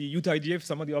of the youth IGF.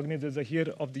 Some of the organizers are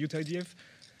here of the youth IGF.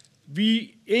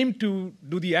 We aim to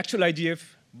do the actual IGF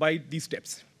by these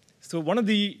steps. So one of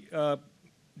the,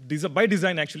 by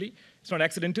design actually, it's not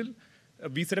accidental,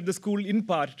 we set up the school in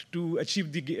part to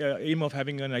achieve the aim of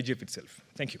having an IGF itself.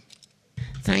 Thank you.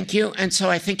 Thank you. And so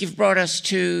I think you've brought us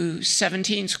to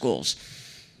 17 schools.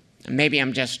 Maybe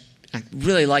I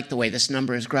really like the way this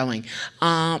number is growing.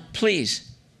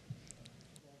 Please.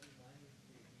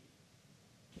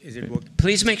 Is it working?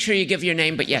 Please make sure you give your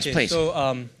name, but yes, okay, please.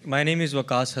 So my name is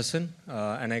Waqas Hassan,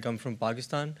 and I come from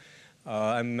Pakistan.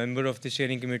 I'm a member of the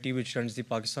steering committee which runs the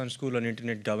Pakistan School on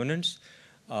Internet Governance.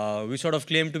 We sort of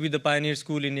claim to be the pioneer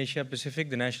school in Asia Pacific,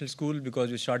 the national school,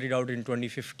 because we started out in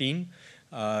 2015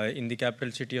 in the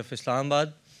capital city of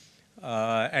Islamabad.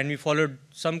 And we followed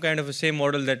some kind of a same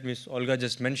model that Ms. Olga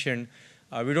just mentioned.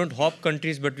 We don't hop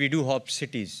countries, but we do hop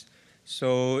cities.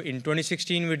 So in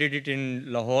 2016, we did it in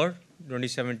Lahore.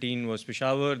 2017 was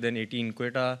Peshawar, then 18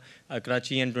 Quetta,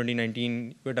 Karachi, and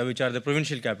 2019 Quetta, which are the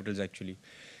provincial capitals actually.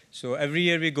 So every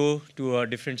year we go to a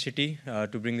different city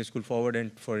to bring the school forward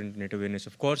and for internet awareness,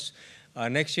 of course.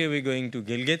 Next year we're going to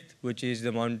Gilgit, which is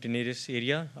the mountainous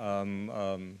area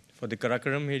for the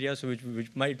Karakoram area, so which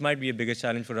might be a bigger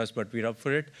challenge for us, but we're up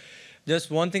for it. Just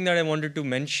one thing that I wanted to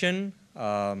mention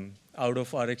out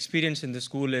of our experience in the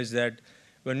school is that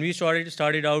when we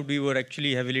started out, we were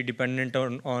actually heavily dependent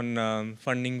on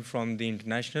funding from the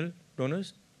international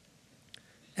donors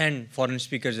and foreign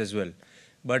speakers as well.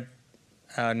 But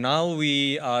now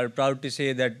we are proud to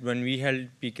say that when we held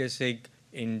PKSIG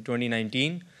in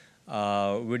 2019,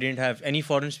 we didn't have any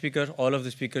foreign speaker. All of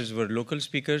the speakers were local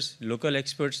speakers, local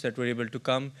experts that were able to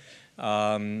come.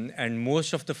 And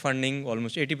most of the funding,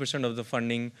 almost 80% of the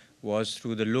funding, was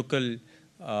through the local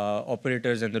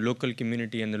operators and the local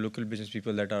community and the local business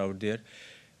people that are out there.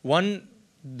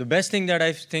 The best thing that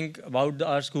I think about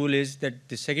our school is that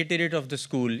the secretariat of the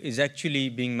school is actually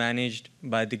being managed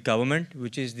by the government,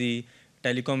 which is the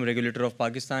Telecom Regulator of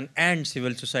Pakistan, and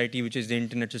civil society, which is the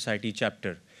Internet Society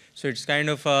chapter. So it's kind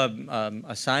of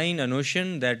a sign, a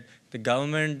notion that the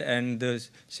government and the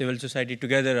civil society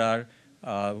together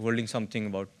are holding something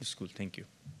about the school. Thank you.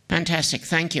 Fantastic,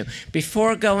 thank you.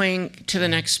 Before going to the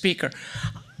next speaker,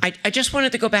 I just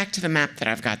wanted to go back to the map that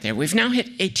I've got there. We've now hit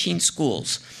 18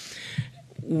 schools.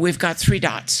 We've got 3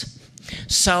 dots.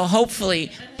 So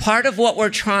hopefully part of what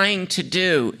we're trying to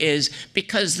do is,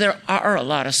 because there are a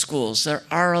lot of schools, there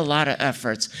are a lot of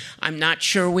efforts. I'm not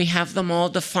sure we have them all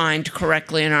defined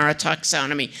correctly in our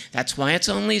taxonomy. That's why it's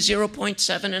only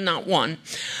 0.7 and not 1.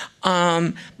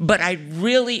 But I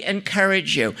really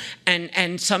encourage you,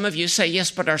 and some of you say, yes,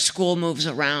 but our school moves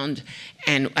around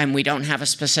and we don't have a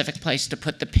specific place to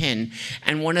put the pin.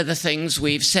 And one of the things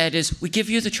we've said is we give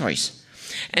you the choice.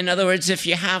 In other words, if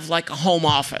you have like a home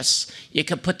office, you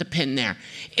can put the pin there.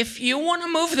 If you want to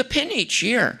move the pin each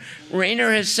year,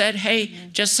 Rainer has said, hey,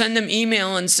 just send them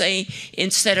email and say,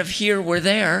 instead of here, we're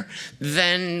there,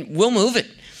 then we'll move it.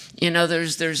 You know,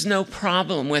 there's no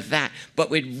problem with that. But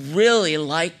we'd really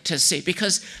like to see,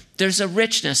 because there's a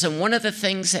richness. And one of the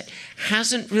things that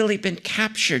hasn't really been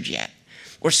captured yet,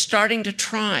 we're starting to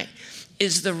try,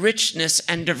 is the richness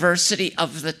and diversity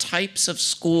of the types of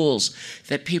schools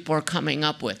that people are coming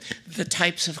up with, the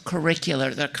types of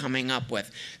curricula they're coming up with,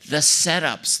 the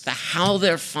setups, how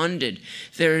they're funded.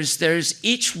 There's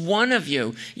each one of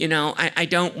you, you know, I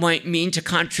don't mean to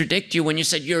contradict you when you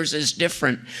said yours is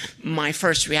different. My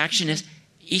first reaction is,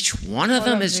 each one of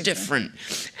them is different.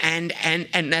 And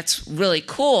that's really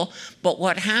cool. But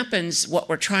what happens, what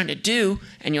we're trying to do,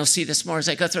 and you'll see this more as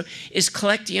I go through, is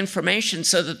collect the information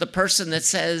so that the person that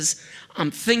says,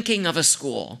 I'm thinking of a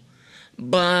school,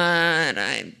 but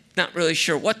I'm not really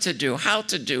sure what to do, how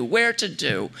to do, where to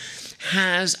do,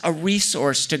 has a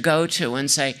resource to go to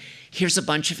and say, here's a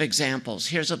bunch of examples,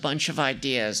 here's a bunch of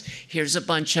ideas, here's a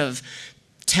bunch of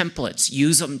templates,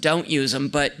 use them, don't use them,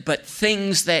 but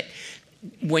things that,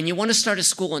 when you want to start a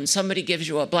school and somebody gives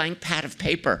you a blank pad of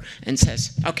paper and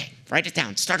says, okay, write it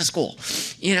down, start a school.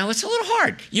 You know, it's a little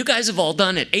hard. You guys have all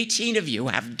done it. 18 of you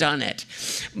have done it.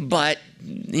 But,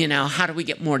 you know, how do we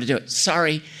get more to do it?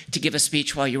 Sorry to give a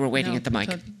speech while you were waiting at the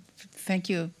mic. Thank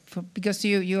you, because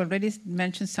you already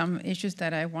mentioned some issues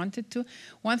that I wanted to.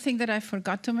 One thing that I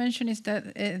forgot to mention is that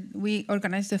we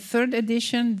organized the 3rd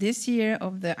edition this year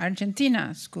of the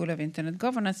Argentina School of Internet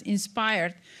Governance,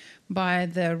 inspired by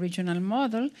the regional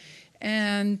model,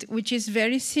 and which is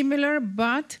very similar,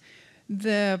 but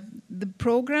the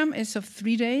program is of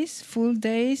 3 days, full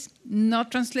days,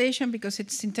 not translation because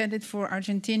it's intended for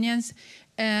Argentinians,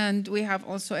 and we have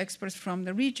also experts from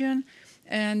the region.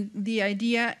 And the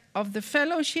idea of the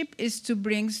fellowship is to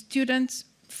bring students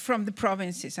from the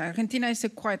provinces. Argentina is a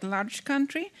quite large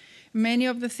country. Many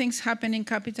of the things happen in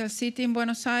capital city in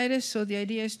Buenos Aires, so the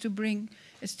idea is to bring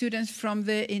students from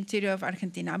the interior of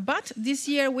Argentina. But this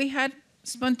year we had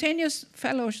spontaneous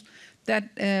fellows that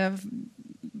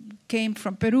came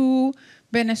from Peru,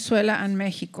 Venezuela, and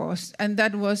Mexico. And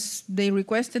that was, they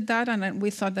requested that, and we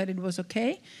thought that it was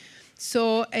okay.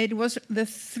 So it was the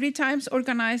 3 times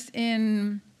organized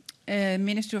in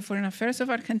Ministry of Foreign Affairs of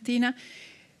Argentina.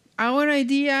 Our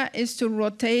idea is to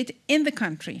rotate in the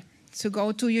country, to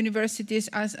go to universities,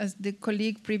 as the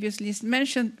colleague previously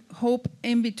mentioned, hope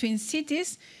in between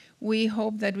cities. We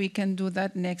hope that we can do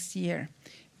that next year.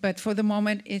 But for the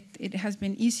moment, it has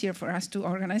been easier for us to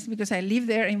organize because I live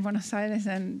there in Buenos Aires,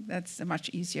 and that's much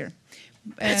easier.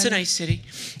 It's a nice city.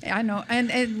 I know.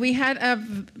 And we had,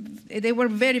 they were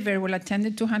very, very well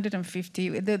attended,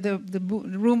 250. The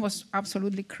room was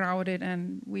absolutely crowded,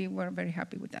 and we were very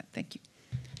happy with that. Thank you.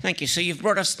 Thank you. So you've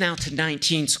brought us now to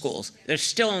 19 schools. There's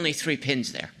still only 3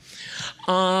 pins there.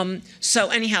 So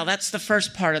anyhow, that's the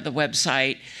first part of the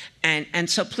website. And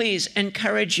so please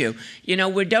encourage you. You know,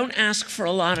 we don't ask for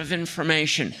a lot of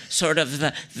information, sort of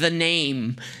the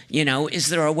name, you know, is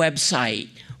there a website?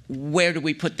 Where do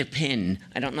we put the pin?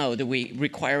 I don't know. Do we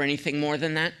require anything more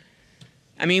than that?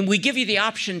 I mean, we give you the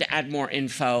option to add more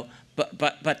info,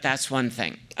 but that's one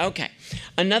thing. Okay.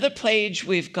 Another page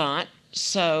we've got,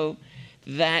 so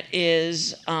that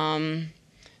is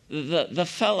the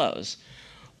fellows.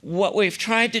 What we've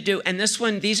tried to do, and this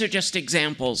one, these are just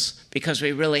examples because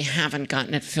we really haven't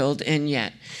gotten it filled in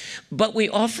yet, but we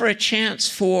offer a chance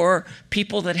for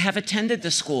people that have attended the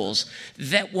schools,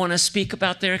 that want to speak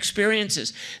about their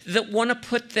experiences, that want to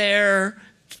put their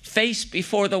face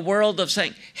before the world of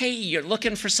saying, hey, you're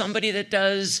looking for somebody that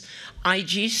does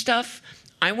IG stuff?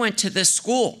 I went to this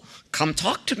school. Come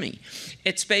talk to me.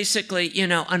 It's basically, you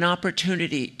know, an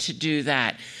opportunity to do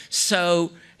that.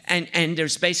 So And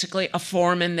there's basically a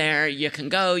form in there. You can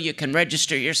go, you can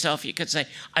register yourself. You could say,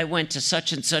 I went to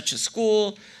such and such a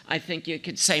school. I think you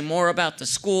could say more about the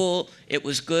school. It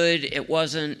was good, it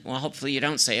wasn't. Well, hopefully you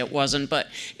don't say it wasn't, but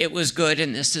it was good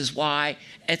and this is why,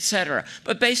 etc.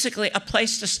 But basically a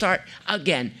place to start,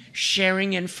 again,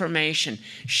 sharing information,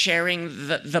 sharing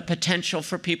the potential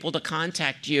for people to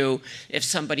contact you if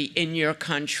somebody in your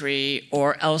country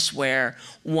or elsewhere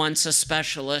wants a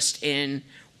specialist in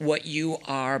what you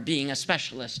are being a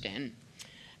specialist in.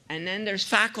 And then there's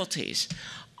faculties.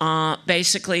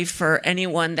 Basically for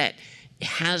anyone that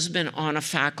has been on a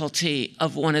faculty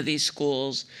of one of these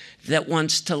schools that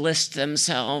wants to list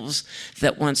themselves,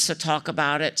 that wants to talk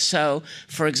about it. So,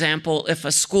 for example, if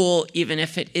a school, even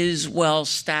if it is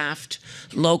well-staffed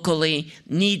locally,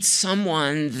 needs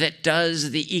someone that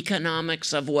does the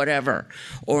economics of whatever,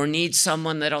 or needs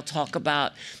someone that'll talk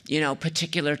about,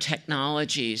 particular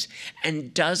technologies,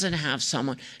 and doesn't have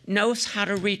someone, knows how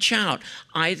to reach out,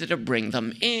 either to bring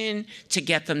them in, to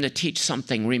get them to teach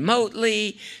something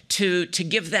remotely, to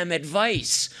give them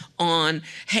advice on,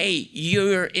 hey,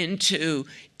 you're into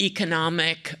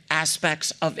economic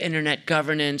aspects of internet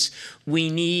governance. We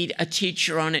need a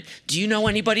teacher on it. Do you know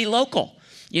anybody local?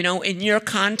 In your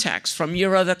context, from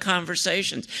your other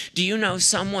conversations, do you know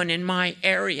someone in my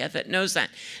area that knows that?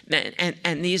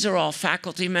 And these are all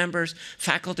faculty members.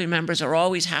 Faculty members are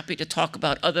always happy to talk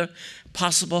about other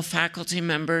possible faculty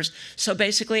members. So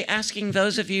basically asking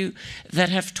those of you that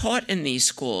have taught in these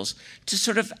schools to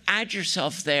sort of add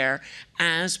yourself there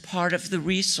as part of the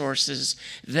resources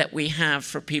that we have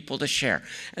for people to share.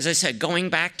 As I said, going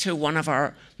back to one of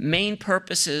our main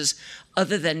purposes,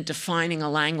 other than defining a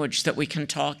language that we can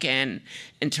talk in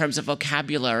terms of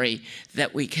vocabulary,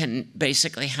 that we can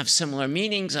basically have similar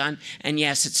meanings on. And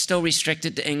yes, it's still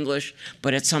restricted to English,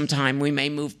 but at some time we may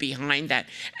move behind that.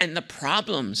 And the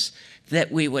problems that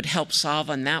we would help solve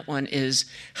on that one is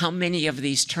how many of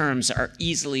these terms are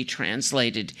easily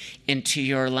translated into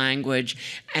your language,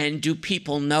 and do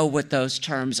people know what those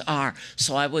terms are?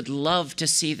 So I would love to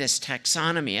see this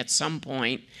taxonomy at some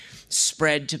point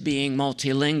spread to being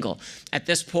multilingual. At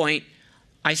this point,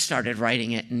 I started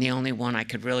writing it, and the only one I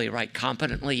could really write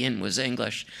competently in was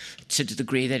English, to the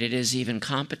degree that it is even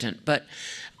competent. But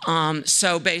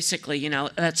so basically,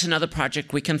 that's another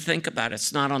project we can think about.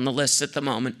 It's not on the list at the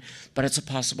moment, but it's a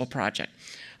possible project.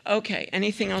 Okay,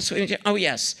 anything else we need to? Oh,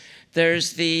 yes,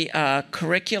 there's the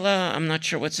curricula. I'm not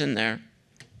sure what's in there.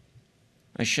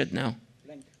 I should know.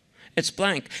 It's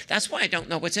blank. That's why I don't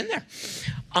know what's in there.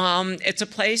 It's a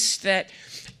place that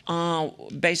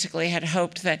basically had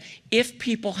hoped that if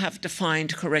people have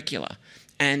defined curricula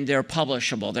and they're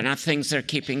publishable, they're not things they're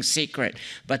keeping secret,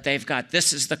 but they've got,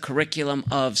 this is the curriculum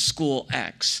of school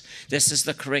X, this is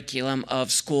the curriculum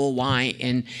of school Y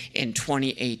in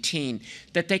 2018,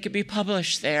 that they could be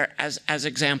published there as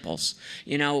examples.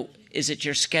 Is it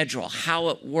your schedule? How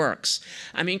it works?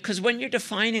 I mean, because when you're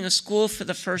defining a school for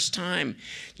the first time,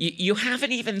 you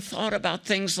haven't even thought about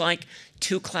things like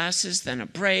 2 classes, then a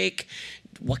break.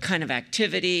 What kind of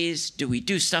activities? Do we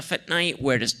do stuff at night?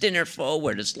 Where does dinner fall?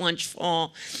 Where does lunch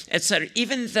fall? Et cetera.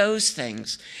 Even those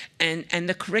things. And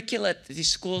the curricula that these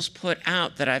schools put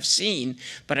out that I've seen,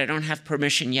 but I don't have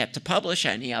permission yet to publish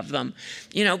any of them,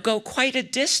 go quite a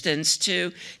distance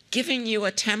to giving you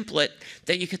a template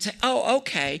that you could say, oh,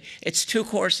 okay, it's 2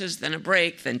 courses, then a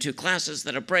break, then 2 classes,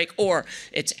 then a break, or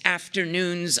it's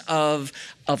afternoons of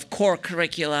core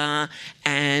curricula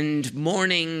and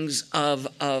mornings of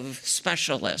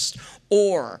specialists,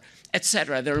 or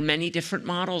etc. There are many different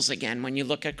models, again, when you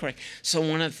look at curriculum. So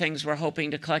one of the things we're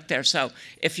hoping to collect there. So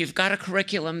if you've got a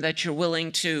curriculum that you're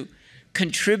willing to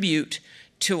contribute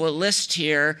to a list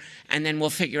here, and then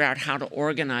we'll figure out how to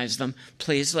organize them,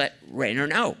 please let Rainer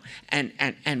know, and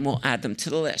we'll add them to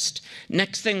the list.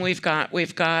 Next thing we've got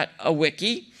a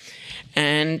wiki,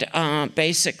 and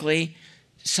basically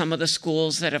some of the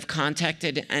schools that have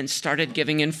contacted and started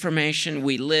giving information,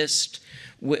 we list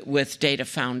with Data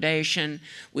Foundation.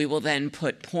 We will then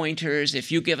put pointers.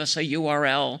 If you give us a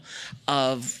URL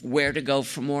of where to go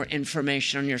for more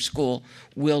information on your school,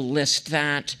 we'll list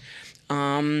that.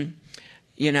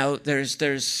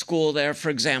 There's school there,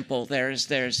 for example, there's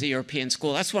the European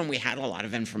school. That's one we had a lot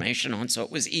of information on, so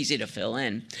it was easy to fill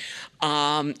in.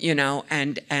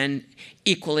 And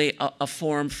equally a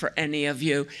form for any of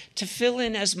you to fill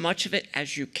in as much of it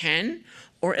as you can,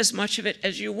 or as much of it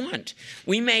as you want.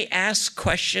 We may ask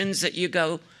questions that you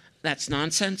go, that's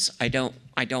nonsense. I don't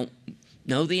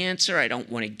know the answer. I don't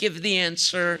want to give the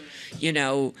answer,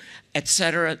 et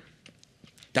cetera.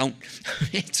 don't.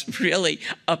 It's really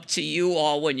up to you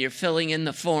all when you're filling in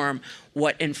the form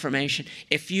what information.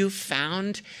 If you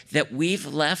found that we've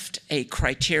left a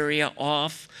criteria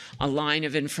off, a line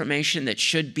of information that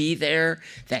should be there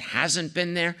that hasn't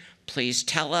been there, please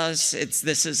tell us.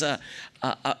 This is a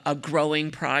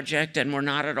growing project, and we're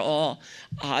not at all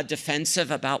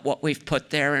defensive about what we've put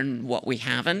there and what we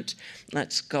haven't.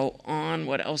 Let's go on.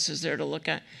 What else is there to look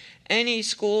at? Any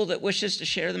school that wishes to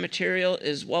share the material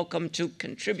is welcome to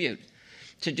contribute.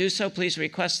 To do so, please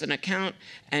request an account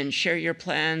and share your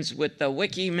plans with the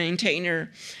wiki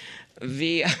maintainer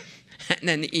via and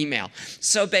then the email.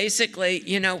 So basically,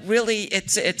 you know, really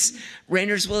it's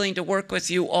Rainer's willing to work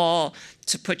with you all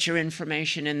to put your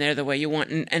information in there the way you want.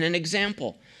 And an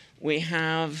example, we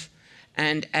have,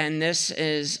 and this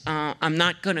is, I'm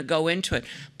not going to go into it,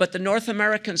 but the North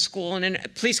American School, and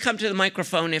please come to the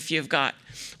microphone if you've got,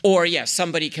 or yes,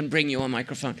 somebody can bring you a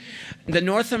microphone. The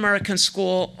North American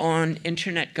School on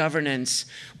Internet Governance,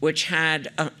 which had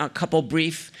a couple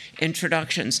brief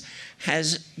introductions,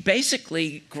 has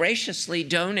basically graciously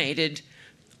donated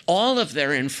all of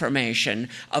their information,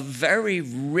 a very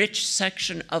rich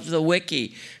section of the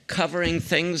wiki covering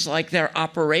things like their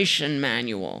operation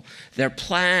manual, their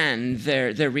plan,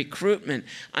 their recruitment.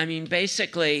 I mean,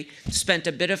 basically spent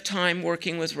a bit of time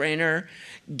working with Rainer,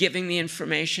 giving the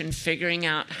information, figuring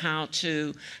out how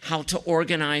to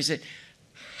organize it.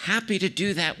 Happy to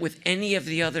do that with any of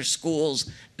the other schools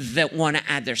that want to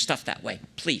add their stuff that way.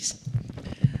 Please.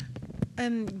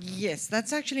 Yes,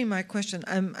 that's actually my question.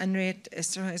 I'm Henriette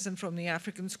Esterhuizen from the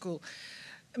African School.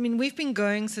 I mean, we've been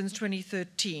going since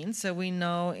 2013, so we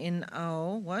now in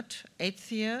our, 8th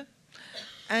year?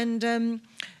 And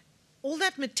all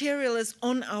that material is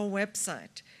on our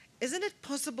website. Isn't it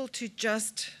possible to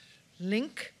just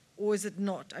link, or is it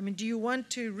not? I mean, do you want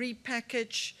to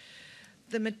repackage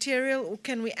the material, or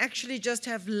can we actually just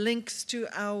have links to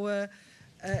our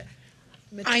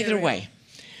material? Either way.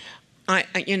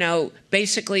 You know,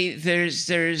 basically, there's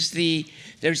the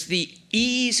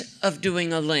ease of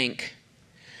doing a link,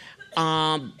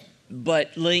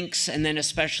 but links, and then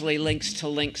especially links to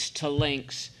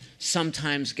links,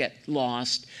 sometimes get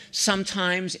lost.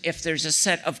 Sometimes, if there's a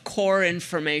set of core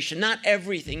information, not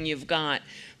everything you've got,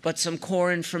 but some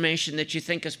core information that you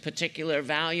think is particularly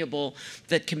valuable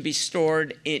that can be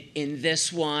stored in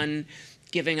this one,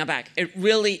 giving it back. It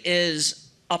really is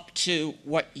up to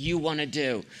what you want to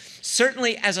do.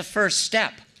 Certainly, as a first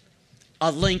step,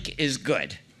 a link is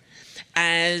good.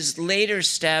 As later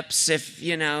steps, if,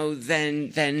 you know,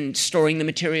 then storing the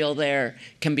material there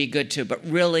can be good too. But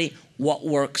really, what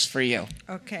works for you?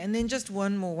 Okay, and then just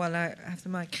one more while I have the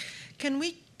mic. Can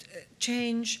we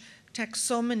change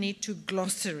taxonomy to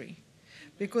glossary?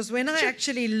 Because when I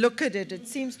actually look at it, it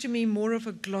seems to me more of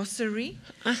a glossary.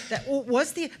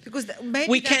 Maybe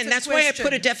we can. That's why I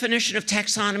put a definition of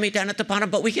taxonomy down at the bottom.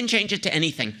 But we can change it to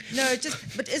anything. No,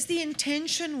 but is the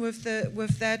intention with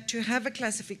that to have a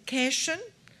classification,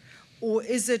 or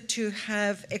is it to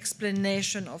have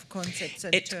explanation of concepts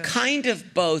and it's terms? Kind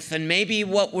of both, and maybe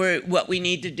what we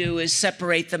need to do is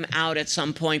separate them out at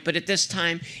some point. But at this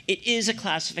time, it is a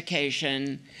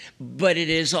classification, but it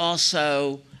is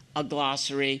also a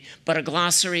glossary, but a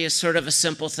glossary is sort of a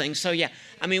simple thing. So yeah,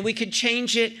 I mean, we could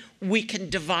change it, we can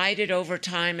divide it over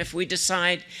time if we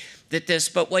decide that this,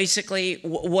 but basically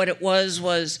what it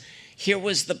was here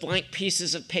was the blank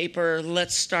pieces of paper,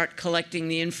 let's start collecting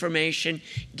the information,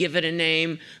 give it a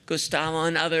name. Gustavo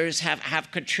and others have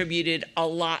contributed a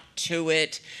lot to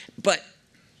it, but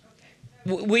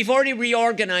we've already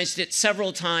reorganized it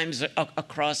several times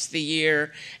across the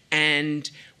year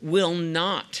and will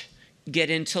not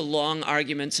get into long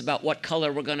arguments about what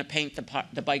color we're going to paint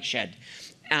the bike shed.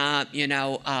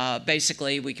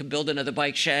 Basically, we can build another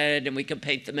bike shed and we can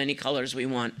paint them any colors we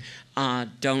want.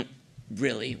 Don't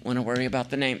really want to worry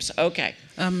about the names. Okay.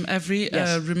 Every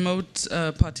yes. Remote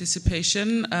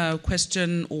participation,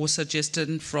 question or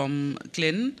suggestion from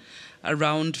Glenn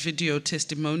around video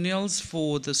testimonials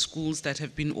for the schools that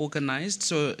have been organized.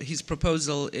 So his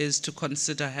proposal is to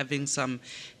consider having some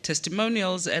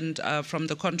testimonials, and from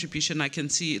the contribution I can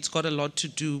see it's got a lot to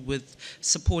do with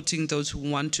supporting those who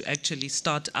want to actually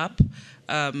start up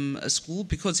a school,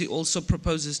 because he also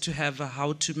proposes to have a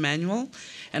how-to manual.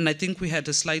 And I think we had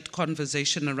a slight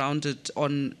conversation around it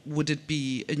on would it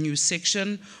be a new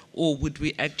section or would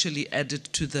we actually add it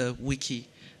to the wiki?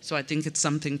 So I think it's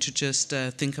something to just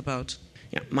think about.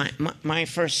 Yeah, my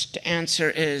first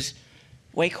answer is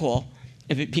way cool.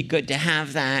 It would be good to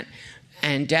have that.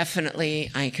 And definitely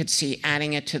I could see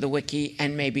adding it to the wiki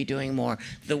and maybe doing more.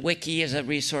 The wiki is a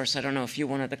resource. I don't know if you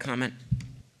wanted to comment.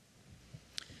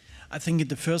 I think in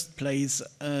the first place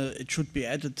it should be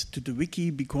added to the wiki,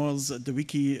 because the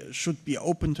wiki should be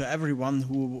open to everyone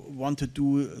who want to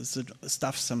do the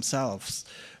stuff themselves.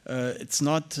 It's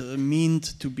not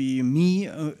meant to be me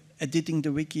editing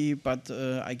the wiki, but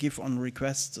I give on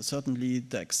request certainly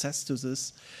the access to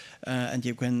this, and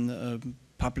you can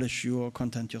publish your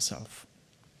content yourself.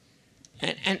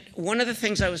 And one of the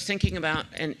things I was thinking about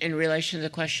in relation to the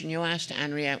question you asked,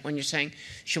 Henriette, when you're saying,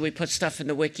 should we put stuff in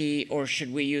the wiki or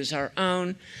should we use our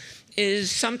own,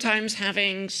 is sometimes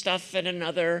having stuff in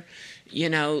another,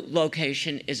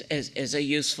 location is a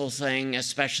useful thing,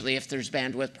 especially if there's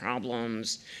bandwidth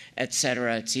problems,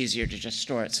 etc. It's easier to just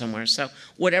store it somewhere. So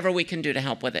whatever we can do to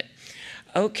help with it.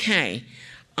 Okay.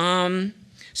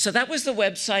 So that was the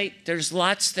website. There's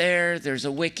lots there. There's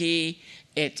a wiki.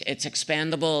 It's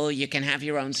expandable. You can have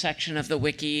your own section of the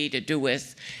wiki to do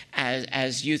with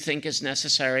as you think is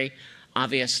necessary,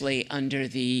 obviously under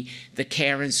the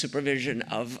care and supervision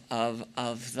of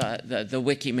the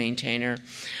wiki maintainer.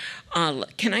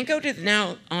 Can I go to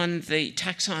now on the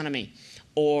taxonomy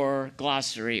or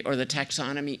glossary, or the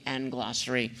taxonomy and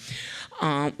glossary?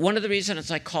 One of the reasons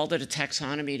I called it a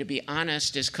taxonomy, to be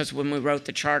honest, is because when we wrote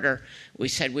the charter, we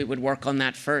said we would work on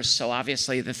that first. So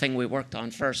obviously the thing we worked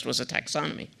on first was a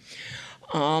taxonomy.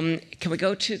 Can we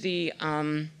go to the,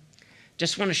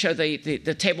 just want to show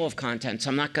the table of contents.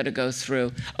 I'm not going to go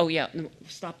through. Oh yeah,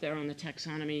 stop there on the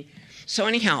taxonomy. So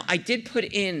anyhow, I did put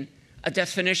in a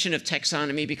definition of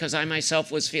taxonomy because I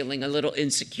myself was feeling a little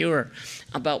insecure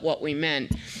about what we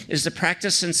meant, is the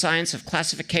practice and science of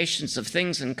classifications of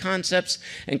things and concepts,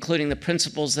 including the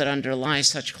principles that underlie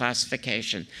such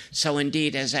classification. So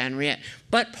indeed, as Henriette,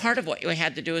 but part of what we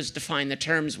had to do is define the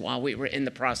terms while we were in the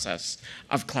process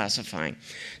of classifying.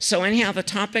 So anyhow, the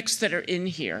topics that are in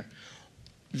here,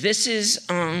 this is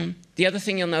the other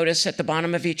thing you'll notice at the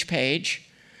bottom of each page.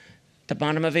 The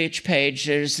bottom of each page,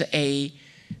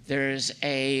 there's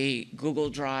a Google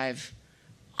Drive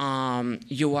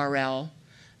URL.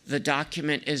 The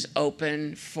document is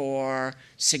open for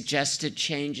suggested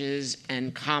changes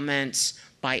and comments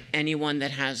by anyone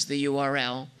that has the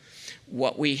URL.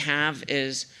 What we have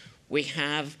is we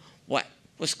have what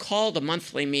was called a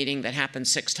monthly meeting that happened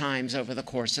 6 times over the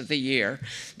course of the year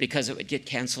because it would get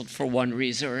canceled for one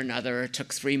reason or another. It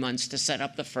took 3 months to set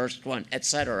up the first one,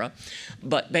 etc.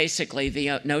 But basically,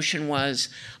 the notion was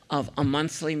of a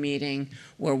monthly meeting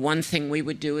where one thing we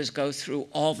would do is go through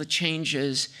all the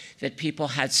changes that people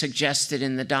had suggested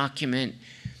in the document,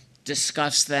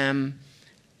 discuss them,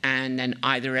 and then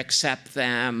either accept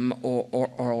them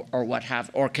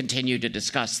or continue to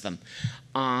discuss them,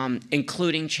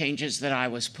 including changes that I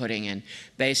was putting in.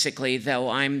 Basically, though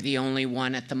I'm the only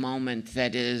one at the moment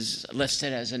that is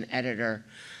listed as an editor,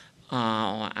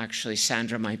 actually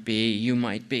Sandra might be, you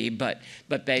might be, but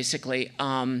basically,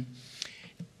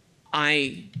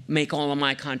 I make all of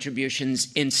my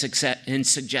contributions in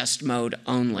suggest mode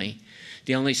only.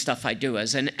 The only stuff I do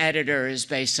as an editor is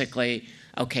basically,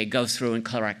 okay, go through and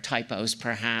correct typos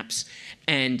perhaps,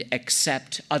 and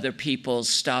accept other people's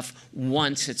stuff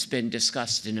once it's been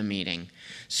discussed in a meeting.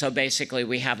 So basically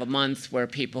we have a month where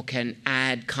people can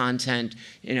add content.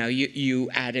 You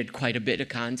added quite a bit of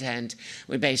content.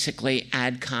 We basically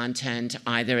add content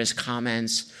either as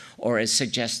comments or as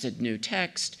suggested new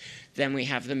text. Then we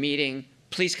have the meeting.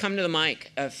 Please come to the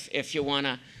mic if you want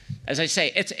to. As I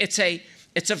say, it's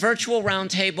a virtual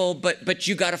roundtable, but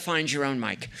you got to find your own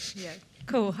mic. Yeah.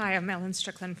 Cool. Hi, I'm Ellen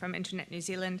Strickland from Internet New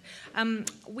Zealand.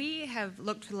 We have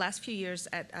looked for the last few years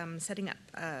at setting up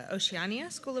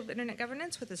Oceania School of Internet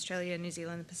Governance with Australia, New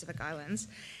Zealand, and Pacific Islands,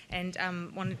 and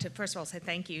wanted to first of all say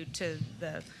thank you to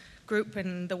the group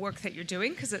and the work that you're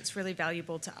doing because it's really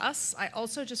valuable to us. I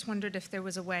also just wondered if there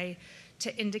was a way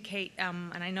to indicate,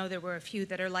 and I know there were a few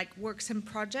that are like works in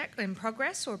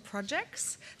progress or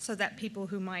projects, so that people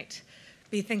who might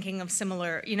be thinking of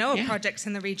similar, projects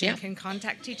in the region can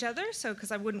contact each other. So,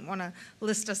 because I wouldn't want to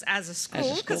list us as a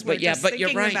school because we're just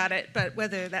thinking about it, but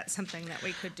whether that's something that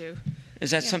we could do.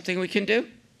 Is that something we can do?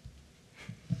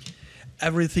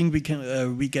 Everything we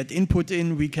get input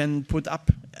in, we can put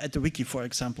up at the wiki, for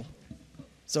example.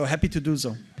 So happy to do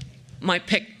so. Might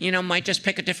just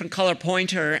pick a different color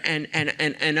pointer and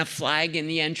a flag in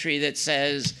the entry that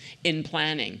says in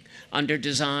planning, under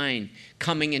design,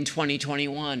 coming in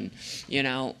 2021,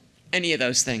 any of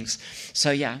those things.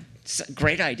 So yeah, it's a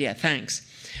great idea, thanks.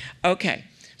 Okay,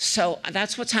 so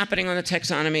that's what's happening on the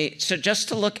taxonomy. So just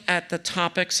to look at the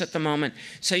topics at the moment.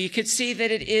 So you could see that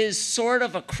it is sort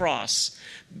of a cross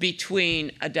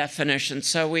between a definition.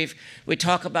 So we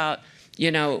talk about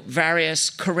various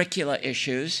curricula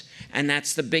issues, and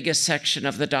that's the biggest section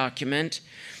of the document.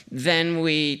 Then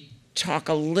we talk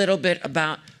a little bit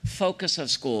about focus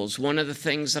of schools. One of the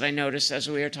things that I noticed as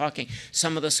we were talking,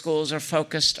 some of the schools are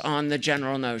focused on the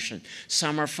general notion.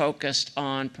 Some are focused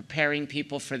on preparing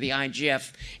people for the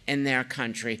IGF in their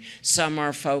country. Some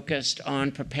are focused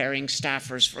on preparing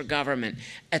staffers for government,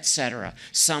 etc.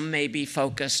 Some may be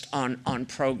focused on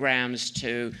programs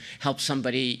to help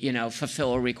somebody,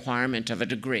 fulfill a requirement of a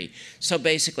degree. So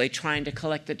basically trying to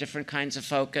collect the different kinds of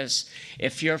focus.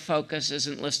 If your focus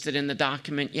isn't listed in the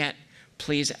document yet,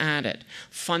 please add it.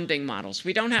 Funding models.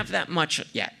 We don't have that much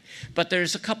yet, but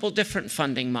there's a couple different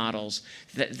funding models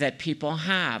that people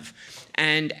have.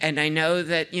 And I know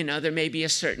that, there may be a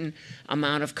certain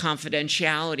amount of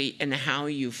confidentiality in how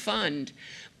you fund,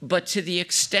 but to the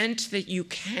extent that you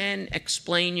can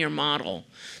explain your model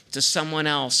to someone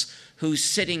else who's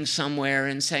sitting somewhere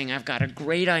and saying, I've got a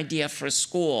great idea for a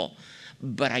school,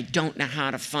 but I don't know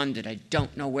how to fund it. I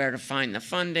don't know where to find the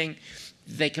funding.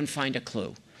 They can find a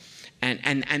clue.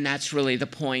 And that's really the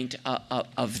point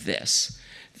of this.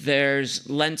 There's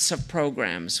lengths of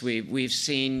programs. We've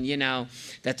seen,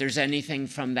 that there's anything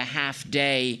from the half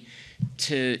day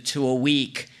to a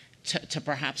week to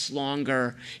perhaps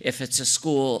longer if it's a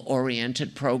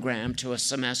school-oriented program, to a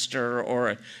semester or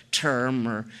a term,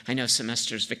 or I know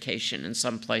semester's vacation in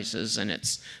some places and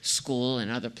it's school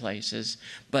in other places,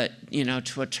 but,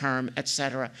 to a term,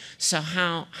 etc. So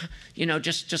how,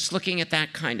 just looking at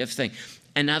that kind of thing.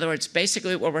 In other words,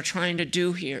 basically what we're trying to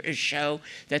do here is show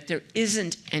that there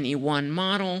isn't any one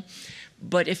model,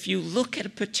 but if you look at a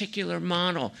particular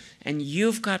model and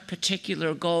you've got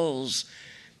particular goals,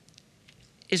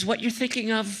 is what you're thinking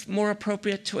of more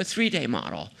appropriate to a 3-day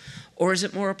model? Or is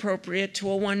it more appropriate to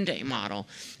a 1-day model,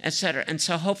 et cetera? And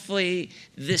so hopefully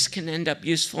this can end up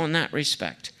useful in that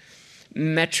respect.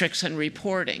 Metrics and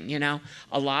reporting,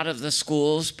 a lot of the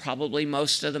schools, probably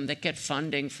most of them that get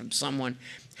funding from someone,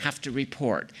 have to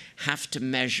report, have to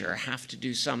measure, have to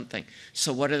do something.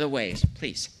 So what are the ways?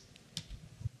 Please.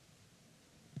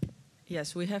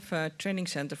 Yes, we have a training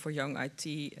center for young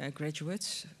IT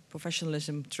graduates,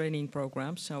 professionalism training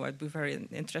program. So I'd be very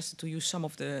interested to use some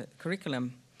of the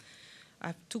curriculum. I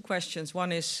have 2 questions.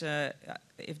 One is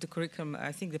if the curriculum,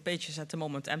 I think the page is at the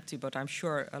moment empty, but I'm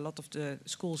sure a lot of the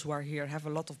schools who are here have a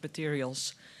lot of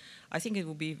materials. I think it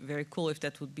would be very cool if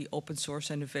that would be open source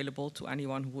and available to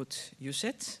anyone who would use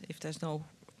it, if there's no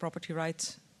property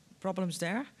rights problems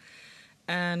there.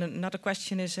 And another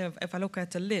question is, if I look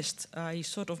at the list, I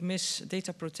sort of miss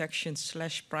data protection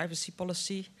 / privacy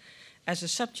policy as a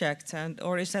subject,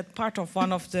 or is that part of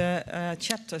one of the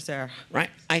chapters there? Right,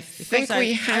 I think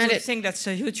we had it. I think that's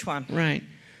a huge one. Right,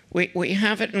 we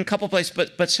have it in a couple places,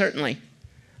 but certainly.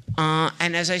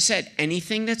 And as I said,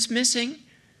 anything that's missing,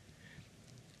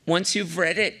 once you've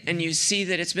read it and you see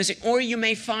that it's missing, or you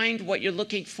may find what you're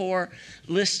looking for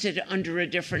listed under a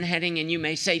different heading and you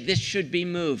may say this should be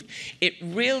moved. It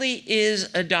really is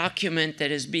a document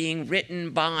that is being written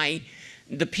by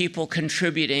the people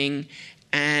contributing,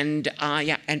 and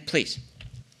and please.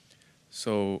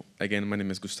 So again, my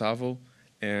name is Gustavo,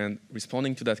 and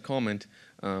responding to that comment,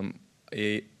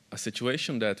 a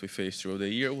situation that we faced throughout the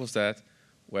year was that,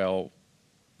 well,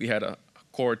 we had a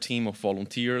core team of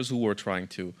volunteers who were trying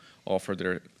to offer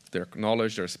their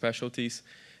knowledge, their specialties,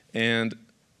 and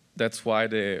that's why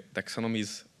the taxonomy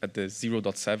is at the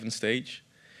 0.7 stage,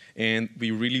 and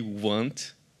we really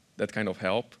want that kind of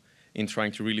help in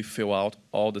trying to really fill out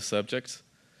all the subjects.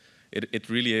 It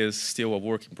really is still a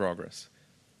work in progress.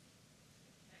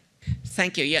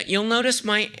 Thank you. Yeah, you'll notice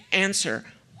my answer.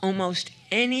 Almost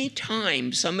any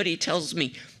time somebody tells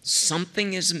me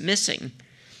something is missing,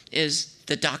 is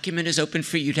the document is open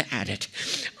for you to add it.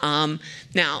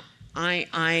 Now,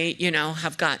 I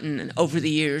have gotten over the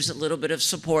years a little bit of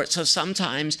support. So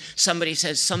sometimes somebody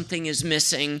says something is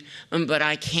missing, but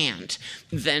I can't.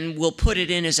 Then we'll put it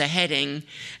in as a heading,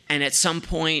 and at some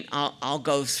point I'll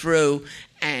go through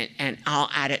and I'll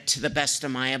add it to the best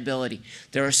of my ability.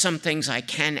 There are some things I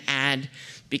can add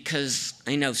because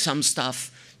I know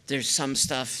there's some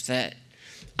stuff that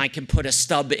I can put a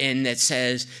stub in that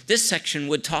says, this section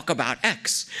would talk about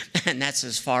X, and that's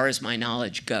as far as my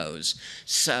knowledge goes.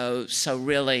 So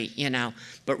really,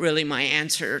 but really my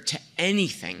answer to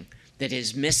anything that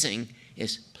is missing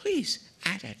is, please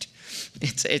add it.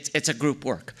 It's a group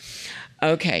work.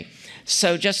 Okay,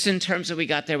 so just in terms of we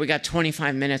got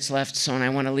 25 minutes left, so and I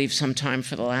want to leave some time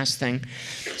for the last thing.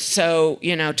 So,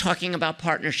 talking about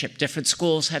partnership, different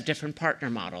schools have different partner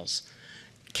models.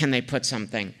 Can they put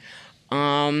something?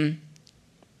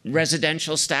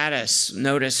 Residential status,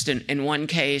 noticed in one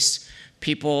case,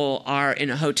 people are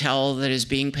in a hotel that is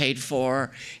being paid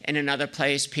for. In another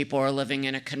place, people are living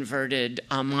in a converted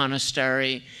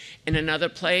monastery. In another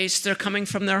place, they're coming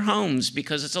from their homes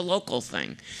because it's a local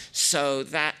thing. So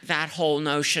that whole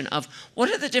notion of what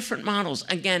are the different models,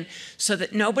 again, so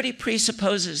that nobody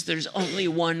presupposes there's only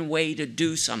one way to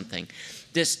do something.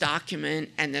 This document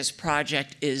and this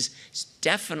project is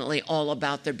definitely all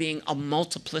about there being a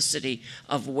multiplicity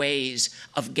of ways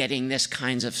of getting this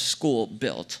kinds of school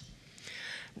built.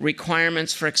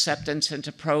 Requirements for acceptance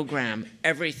into program,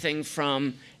 everything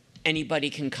from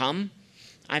anybody can come,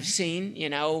 I've seen, you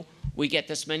know, we get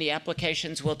this many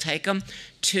applications, we'll take them,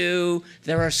 to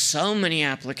there are so many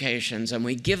applications and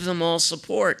we give them all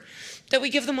support, that we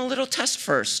give them a little test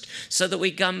first so that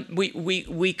we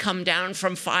come down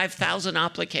from 5,000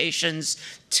 applications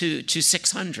to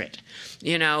 600,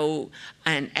 you know,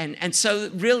 and so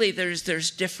really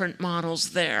there's different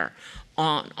models there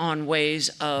on ways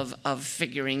of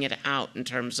figuring it out in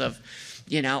terms of,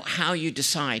 you know, how you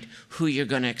decide who you're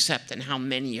going to accept and how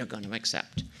many you're going to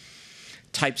accept.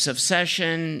 Types of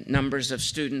session, numbers of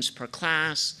students per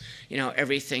class, you know,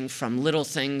 everything from little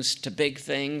things to big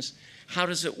things. How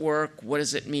does it work? What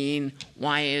does it mean?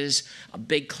 Why is a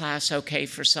big class okay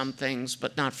for some things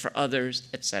but not for others,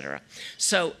 etc.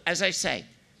 So, as I say,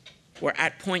 we're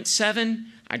at point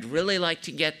 7. I'd really like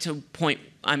to get to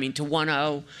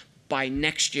 1.0 by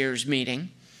next year's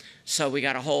meeting. So we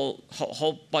got a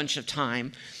whole bunch of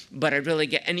time, but I'd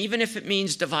really and even if it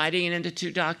means dividing it into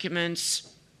 2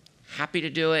 documents, happy to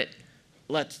do it.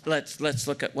 Let's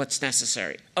look at what's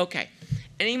necessary. Okay,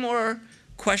 any more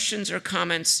questions or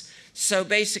comments? So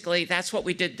basically, that's what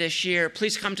we did this year.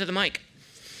 Please come to the mic.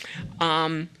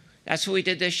 That's what we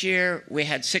did this year. We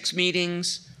had 6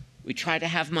 meetings. We try to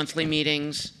have monthly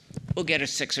meetings. We'll get a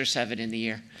 6 or 7 in the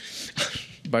year.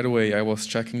 By the way, I was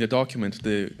checking the document,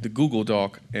 the Google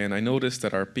Doc, and I noticed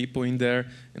that there are people in there,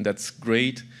 and that's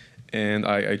great. And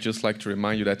I just like to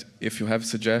remind you that if you have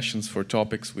suggestions for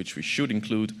topics which we should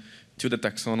include to the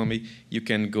taxonomy, you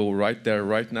can go right there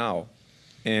right now,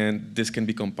 and this can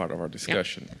become part of our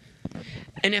discussion. Yep.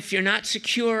 And if you're not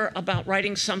secure about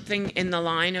writing something in the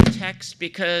line of text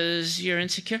because you're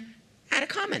insecure, add a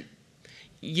comment.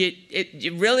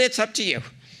 Really, it's up to you,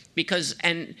 because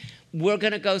we're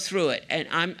going to go through it,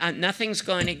 and nothing's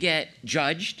going to get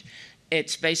judged.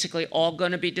 It's basically all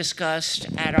going to be discussed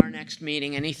at our next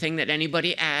meeting, anything that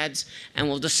anybody adds, and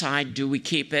we'll decide, do we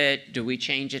keep it, do we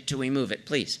change it, do we move it,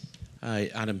 please.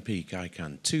 Hi, Adam Peake,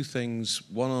 ICANN. 2 things,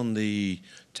 one on the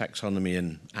taxonomy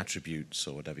and attributes,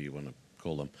 or whatever you want to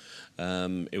call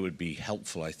them. It would be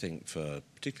helpful, I think, for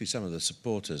particularly some of the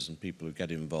supporters and people who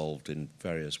get involved in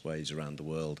various ways around the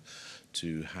world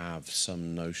to have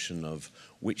some notion of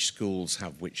which schools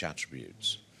have which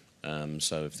attributes.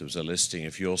 So if there was a listing,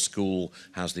 if your school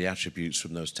has the attributes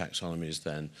from those taxonomies,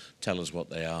 then tell us what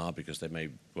they are, because they may,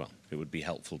 well, it would be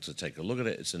helpful to take a look at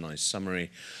it. It's a nice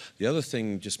summary. The other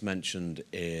thing just mentioned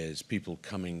is people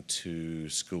coming to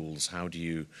schools. How do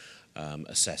you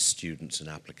assess students and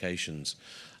applications?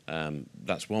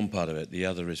 That's one part of it. The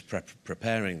other is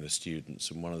preparing the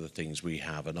students, and one of the things we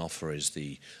have and offer is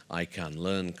the ICANN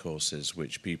Learn courses,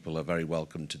 which people are very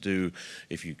welcome to do.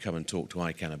 If you come and talk to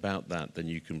ICANN about that, then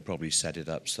you can probably set it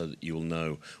up so that you'll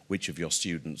know which of your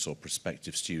students or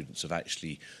prospective students have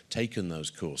actually taken those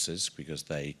courses, because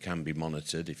they can be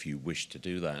monitored if you wish to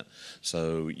do that.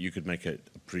 So you could make a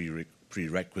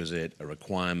prerequisite, a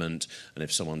requirement, and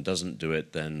if someone doesn't do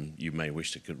it, then you may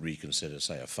wish to reconsider,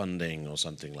 say, a funding or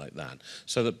something like that,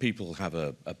 so that people have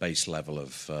a base level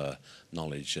of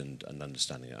knowledge and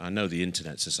understanding. I know the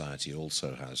Internet Society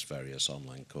also has various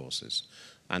online courses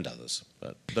and others,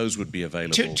 but those would be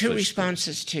available. Two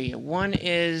responses to you. One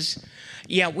is,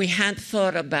 yeah, we had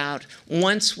thought about,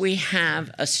 once we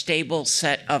have a stable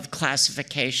set of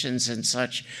classifications and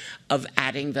such, of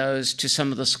adding those to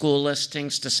some of the school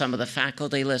listings, to some of the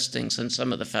faculty listings, and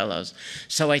some of the fellows.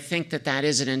 So I think that that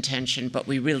is an intention, but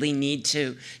we really need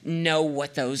to know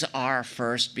what those are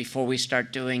first before we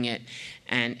start doing it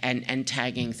and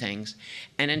tagging things.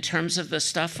 And in terms of the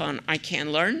stuff on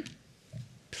ICANN Learn,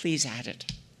 please add it.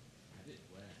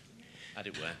 Add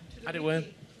it where? Add it where?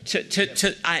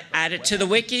 Add it to the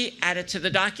wiki, add it to the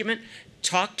document,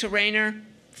 talk to Rainer,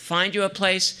 find you a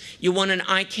place. You want an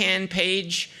ICANN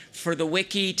page for the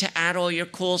wiki to add all your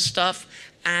cool stuff,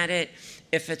 add it.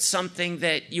 If it's something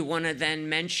that you want to then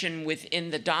mention within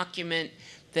the document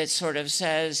that sort of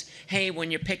says, hey,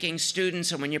 when you're picking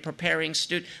students and when you're preparing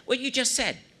students, what you just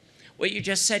said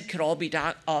could all be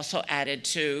also added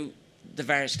to the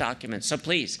various documents. So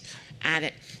please, add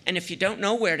it. And if you don't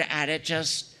know where to add it,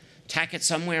 just tack it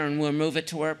somewhere and we'll move it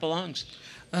to where it belongs.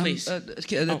 Please.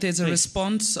 There's a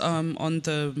response on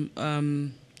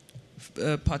the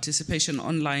participation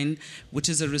online, which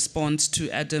is a response to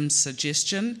Adam's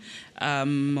suggestion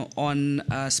on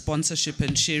sponsorship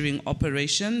and sharing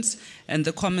operations. And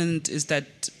the comment is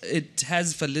that it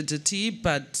has validity,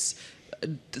 but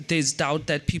there's doubt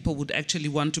that people would actually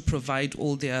want to provide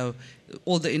all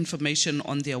the information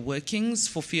on their workings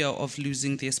for fear of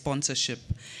losing their sponsorship.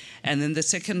 And then the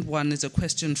second one is a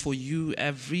question for you,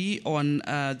 Avery, on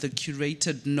the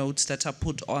curated notes that are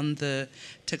put on the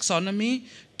taxonomy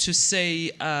to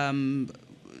say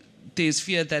there's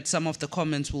fear that some of the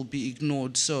comments will be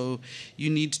ignored, so you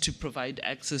need to provide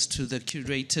access to the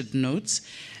curated notes.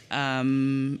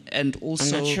 And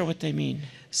also, I'm not sure what they mean.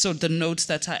 So the notes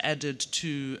that are added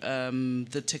to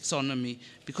the taxonomy,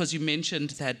 because you mentioned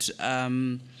that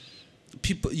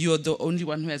you're the only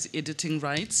one who has editing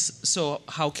rights. So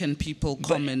how can people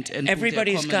comment and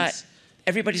everybody's got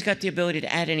the ability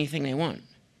to add anything they want.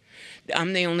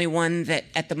 I'm the only one that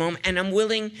at the moment, and I'm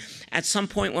willing at some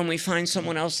point when we find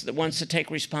someone else that wants to take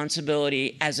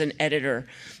responsibility as an editor,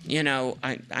 you know,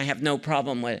 I have no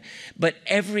problem with it. But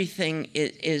everything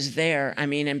is there. I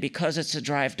mean, and because it's a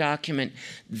Drive document,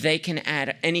 they can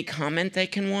add any comment they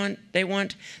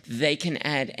want. They can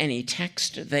add any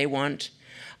text they want.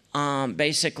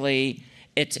 Basically,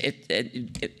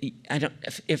 I don't.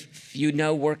 If you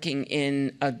know, working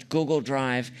in a Google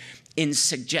Drive, in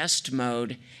suggest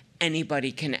mode,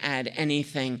 anybody can add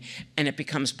anything, and it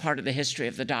becomes part of the history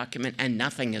of the document, and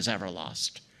nothing is ever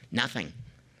lost. Nothing.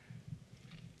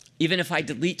 Even if I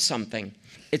delete something,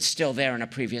 it's still there in a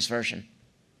previous version.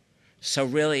 So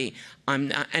really, I'm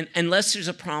not, and unless there's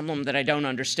a problem that I don't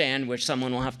understand, which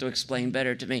someone will have to explain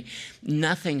better to me,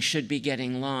 nothing should be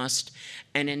getting lost.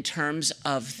 And in terms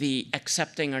of the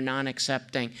accepting or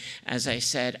non-accepting, as I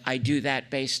said, I do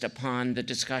that based upon the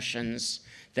discussions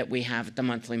that we have at the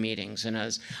monthly meetings. And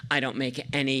as I don't make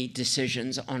any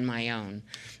decisions on my own.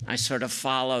 I sort of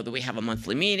follow that we have a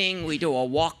monthly meeting, we do a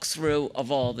walkthrough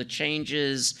of all the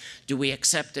changes. Do we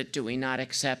accept it? Do we not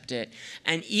accept it?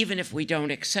 And even if we don't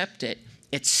accept it,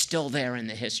 it's still there in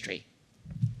the history.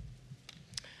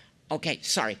 Okay,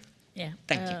 sorry. Yeah.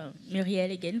 Thank you.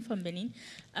 Muriel again from Benin.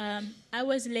 I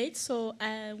was late, so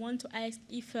I want to ask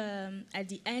if at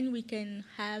the end we can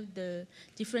have the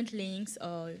different links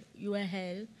or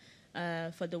URL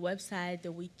for the website,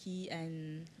 the wiki,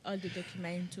 and all the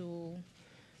documents to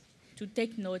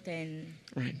take note and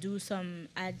do some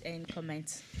add and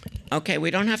comments. Okay,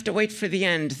 we don't have to wait for the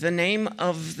end. The name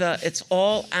of it's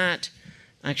all at,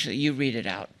 actually you read it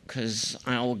out because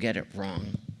I will get it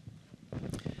wrong.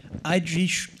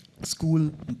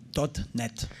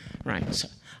 IGSchool.net. Right, so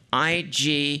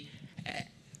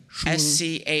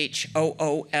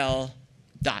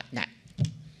IGSchool.net.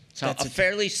 So That's a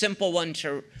fairly simple one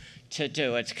to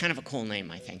do. It's kind of a cool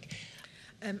name, I think.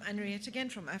 Henriette again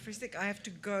from AfriSIC. I have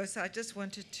to go, so I just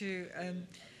wanted to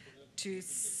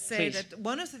say Please. that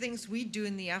one of the things we do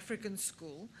in the African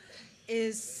school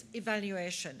is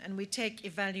evaluation, and we take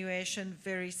evaluation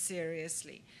very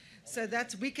seriously. So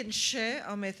that we can share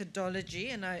our methodology,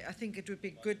 and I think it would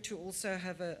be good to also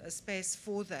have a space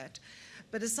for that.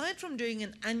 But aside from doing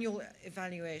an annual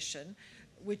evaluation,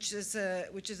 which is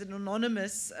an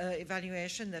anonymous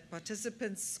evaluation that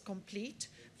participants complete,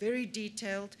 very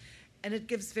detailed, and it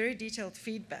gives very detailed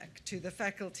feedback to the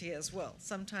faculty as well,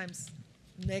 sometimes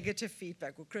negative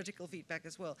feedback or critical feedback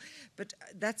as well. But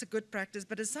that's a good practice.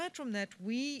 But aside from that,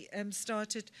 we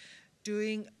started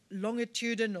doing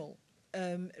longitudinal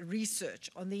research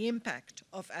on the impact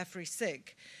of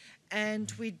AfriSIG. And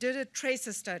we did a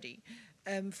tracer study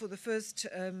for the first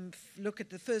look at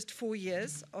the first 4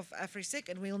 years of AfriSIG,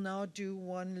 and we'll now do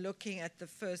one looking at the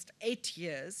first 8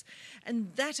 years.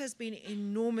 And that has been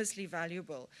enormously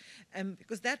valuable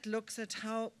because that looks at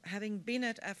how having been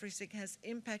at AfriSIG has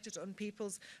impacted on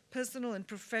people's personal and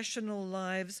professional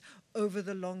lives over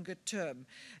the longer term.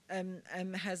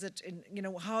 Has it,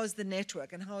 how is the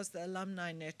network and how has the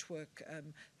alumni network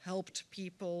helped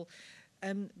people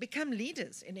become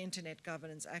leaders in internet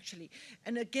governance, actually.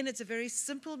 And again, it's a very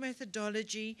simple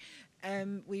methodology.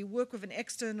 We work with an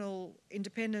external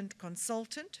independent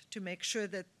consultant to make sure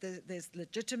that there's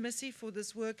legitimacy for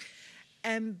this work.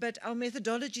 But our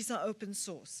methodologies are open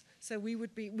source. So we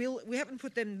haven't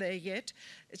put them there yet.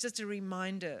 It's just a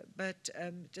reminder, but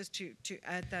just to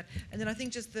add that. And then I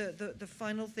think just the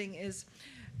final thing is,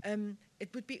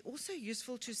 it would be also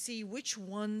useful to see which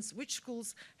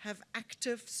schools have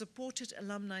active supported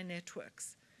alumni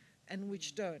networks and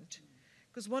which don't.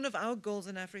 Because one of our goals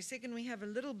in AfriSIG, and we have a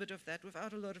little bit of that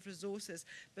without a lot of resources,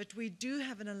 but we do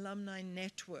have an alumni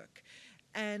network.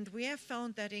 And we have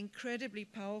found that incredibly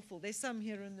powerful. There's some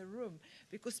here in the room,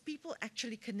 because people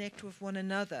actually connect with one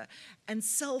another and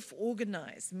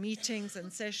self-organize meetings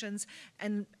and sessions.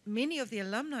 And many of the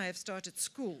alumni have started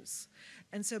schools.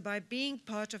 And so by being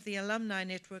part of the alumni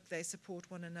network, they support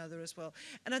one another as well.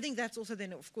 And I think that's also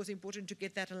then, of course, important to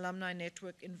get that alumni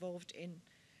network involved in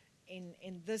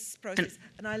this process.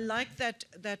 And I like that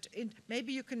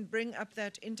maybe you can bring up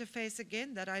that interface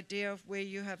again, that idea of where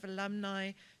you have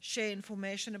alumni share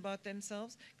information about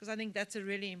themselves, because I think that's a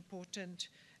really important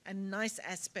and nice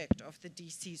aspect of the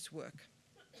DC's work.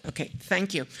 Okay,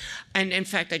 thank you. And in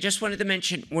fact, I just wanted to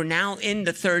mention, we're now in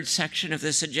the third section of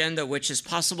this agenda, which is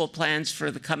possible plans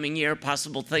for the coming year,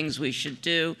 possible things we should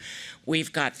do.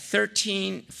 We've got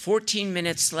 14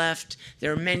 minutes left.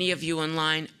 There are many of you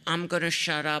online. I'm going to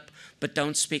shut up, but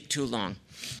don't speak too long.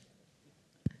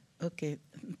 Okay,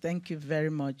 thank you very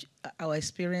much. Our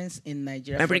experience in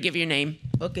Nigeria... Remember to give your name.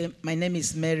 Okay, my name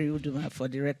is Mary Uduma, for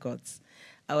the records.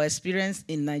 Our experience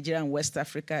in Nigeria and West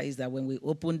Africa is that when we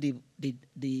open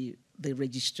the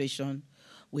registration,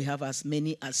 we have as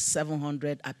many as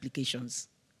 700 applications,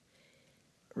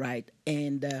 right?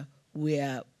 And we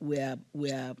are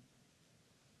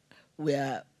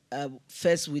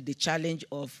faced with the challenge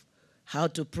of how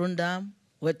to prune down,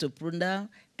 where to prune down,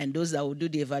 and those that will do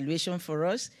the evaluation for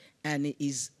us. And it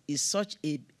is such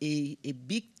a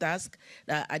big task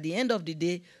that at the end of the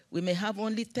day, we may have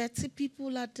only 30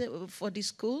 people for the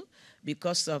school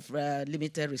because of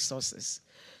limited resources.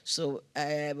 So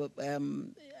I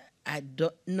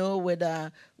don't know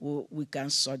whether we can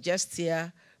suggest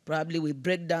here, probably we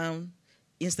break down,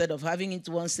 instead of having it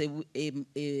once a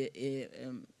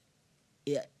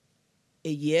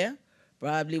year,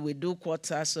 probably we do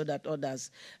quarters so that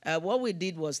others. What we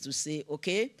did was to say,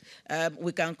 okay,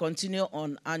 we can continue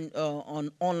on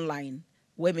online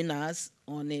webinars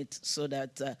on it, so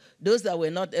that those that were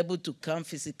not able to come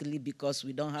physically because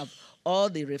we don't have all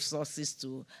the resources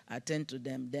to attend to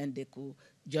them, then they could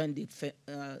join the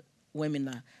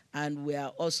webinar. And we are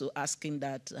also asking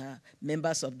that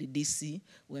members of the DC,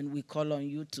 when we call on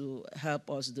you to help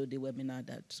us do the webinar,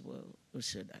 that we'll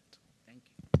show that.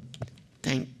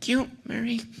 Thank you,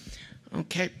 Mary.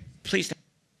 Okay, please.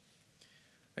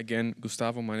 Again,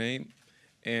 Gustavo, my name.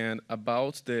 And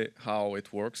about how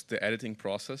it works, the editing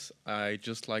process, I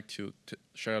just like to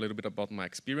share a little bit about my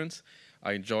experience.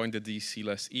 I joined the DC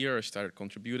last year. I started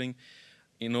contributing.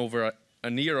 In over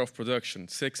an year of production,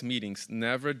 6 meetings,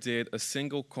 never did a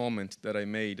single comment that I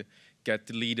made get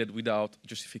deleted without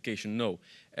justification. No,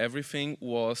 everything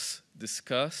was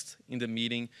discussed in the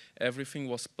meeting. Everything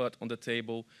was put on the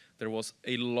table. There was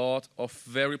a lot of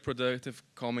very productive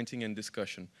commenting and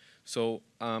discussion. So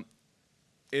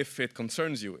if it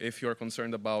concerns you, if you're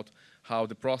concerned about how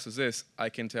the process is, I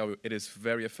can tell you it is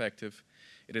very effective,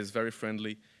 it is very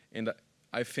friendly, and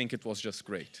I think it was just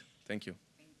great. Thank you.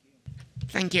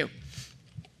 Thank you.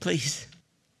 Please.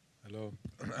 Hello,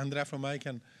 Andrea from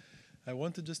ICANN. I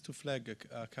wanted just to flag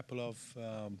a couple of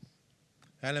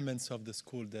elements of the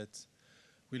school that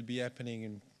will be happening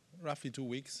in roughly 2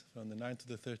 weeks, from the 9th to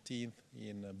the 13th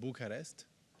in Bucharest.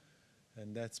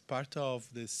 And that's part of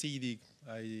the CD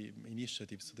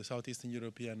initiative, so the Southeastern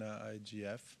European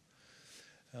IGF.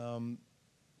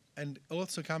 And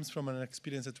also comes from an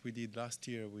experience that we did last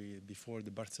year before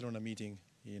the Barcelona meeting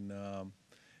in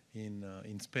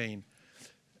Spain.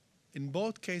 In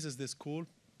both cases, the school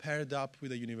paired up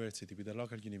with a university, with a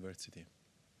local university.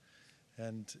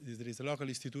 And there is a local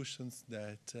institutions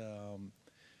that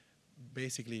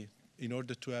basically, in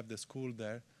order to have the school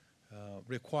there,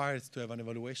 required to have an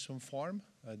evaluation form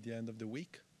at the end of the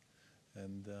week.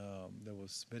 And that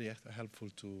was very helpful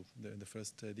to the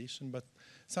first edition. But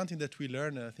something that we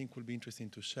learned, and I think will be interesting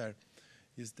to share,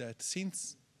 is that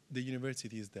since the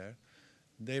university is there,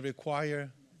 they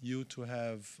require you to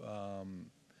have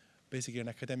basically an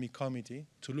academic committee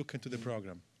to look into the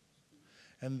program.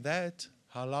 And that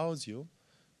allows you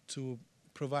to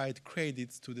provide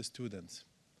credits to the students.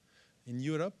 In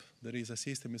Europe, there is a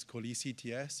system, it's called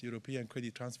ECTS, European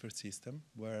Credit Transfer System,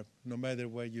 where no matter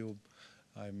where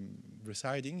I'm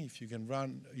residing, if you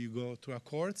go through a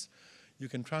course, you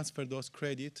can transfer those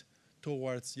credits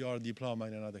towards your diploma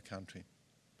in another country.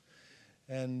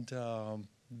 And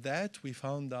that we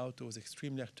found out was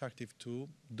extremely attractive to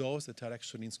those that are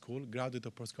actually in school, graduate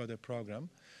or postgraduate program,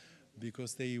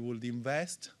 because they would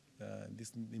invest,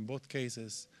 in both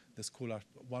cases, the school are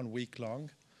 1 week long.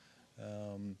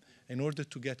 In order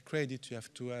to get credit, you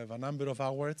have to have a number of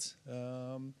hours,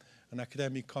 an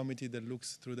academic committee that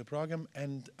looks through the program,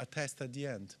 and a test at the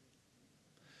end.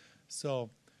 So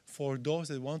for those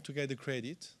that want to get the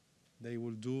credit, They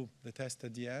will do the test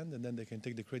at the end, and then they can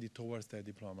take the credit towards their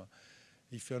diploma.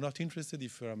 If you're not interested,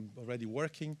 if you're already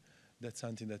working, that's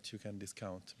something that you can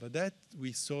discount. But that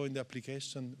we saw in the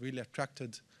application really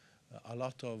attracted a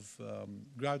lot of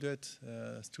graduate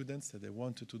students that they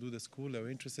wanted to do the school, they were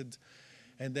interested,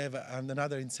 and they have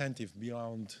another incentive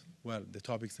beyond, well, the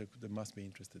topics that they must be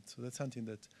interested. So that's something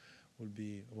that I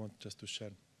want just to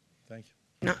share. Thank you.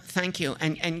 No, thank you.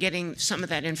 And getting some of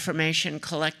that information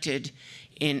collected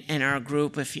in our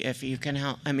group, if you can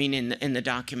help, I mean, in the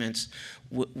documents,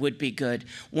 would be good.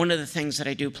 One of the things that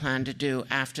I do plan to do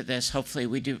after this, hopefully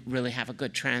we do really have a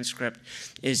good transcript,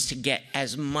 is to get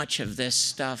as much of this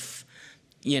stuff,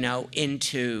 you know,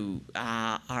 into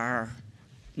our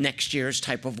next year's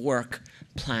type of work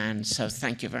plan. So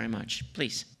thank you very much.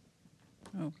 Please.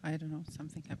 Oh, I don't know,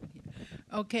 something happened here.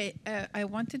 Okay, I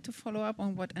wanted to follow up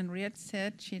on what Henriette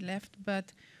said. She left,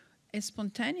 but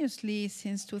spontaneously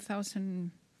since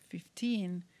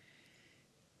 2015,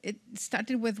 it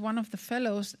started with one of the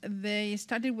fellows. They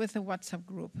started with a WhatsApp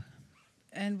group,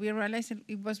 and we realized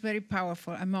it was very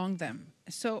powerful among them.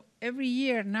 So every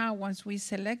year now, once we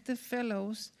select the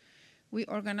fellows, we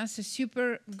organize a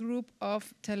super group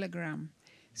of Telegram.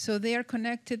 So they are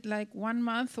connected like 1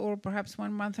 month or perhaps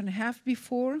 1.5 months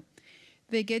before.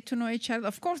 They get to know each other.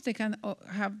 Of course, they can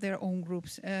have their own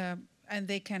groups and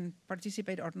they can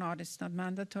participate or not. It's not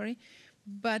mandatory.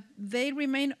 But they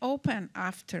remain open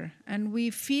after. And we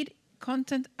feed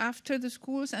content after the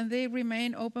schools, and they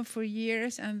remain open for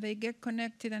years, and they get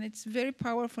connected, and it's very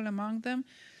powerful among them.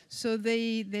 So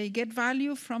they get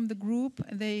value from the group.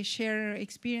 They share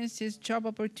experiences, job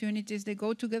opportunities. They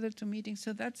go together to meetings.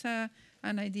 So that's an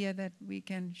idea that we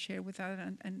can share with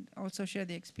others and also share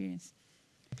the experience.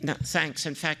 No, thanks.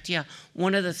 In fact, yeah,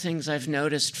 one of the things I've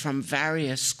noticed from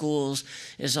various schools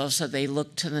is also they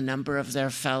look to the number of their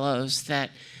fellows that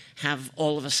have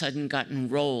all of a sudden gotten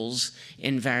roles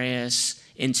in various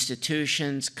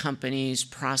institutions, companies,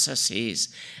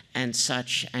 processes, and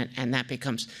such, and that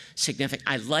becomes significant.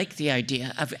 I like the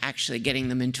idea of actually getting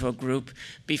them into a group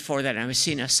before that. I've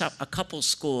seen a couple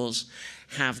schools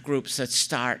have groups that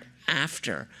start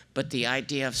after, but the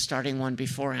idea of starting one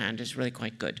beforehand is really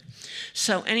quite good.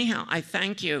 So anyhow, I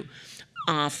thank you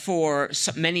for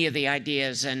many of the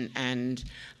ideas, and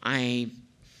I'm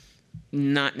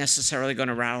not necessarily going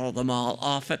to rattle them all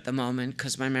off at the moment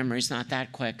because my memory's not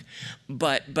that quick,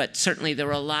 but certainly there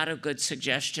were a lot of good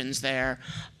suggestions there.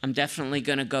 I'm definitely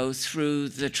going to go through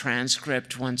the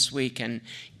transcript once we can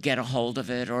get a hold of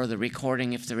it, or the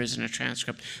recording if there isn't a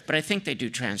transcript, but I think they do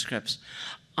transcripts.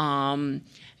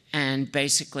 And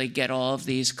basically get all of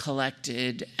these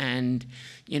collected and,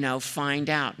 you know, find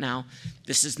out. Now,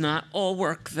 this is not all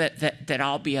work that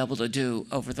I'll be able to do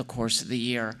over the course of the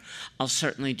year. I'll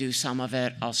certainly do some of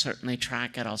it. I'll certainly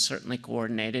track it. I'll certainly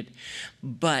coordinate it.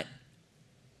 But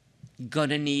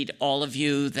gonna need all of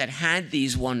you that had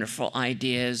these wonderful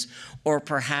ideas, or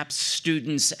perhaps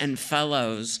students and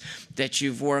fellows that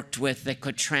you've worked with that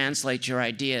could translate your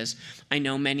ideas. I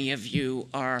know many of you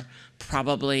are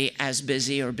probably as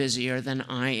busy or busier than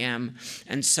I am,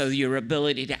 and so your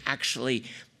ability to actually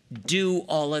do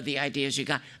all of the ideas you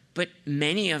got. But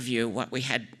many of you, what we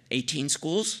had 18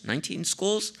 schools, 19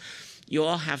 schools, you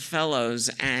all have fellows,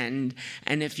 and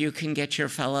if you can get your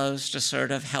fellows to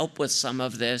sort of help with some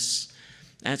of this,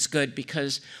 that's good,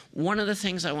 because one of the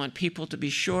things I want people to be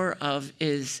sure of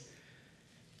is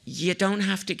you don't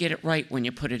have to get it right when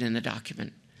you put it in the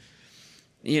document.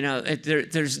 You know,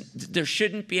 there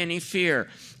shouldn't be any fear.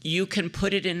 You can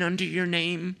put it in under your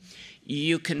name.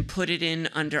 You can put it in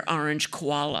under Orange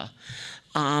Koala.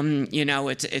 You know,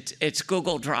 it's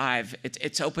Google Drive.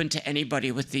 It's open to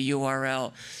anybody with the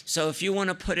URL. So if you want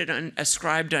to put it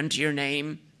ascribed under your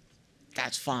name,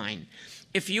 that's fine.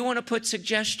 If you want to put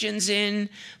suggestions in,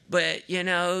 but you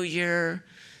know you're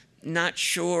not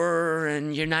sure,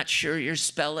 and you're not sure you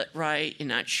spell it right, you're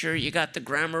not sure you got the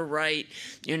grammar right,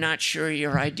 you're not sure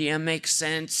your idea makes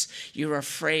sense, you're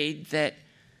afraid that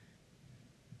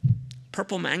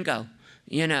Purple Mango,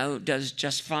 you know, does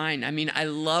just fine. I mean, I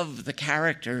love the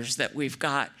characters that we've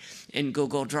got in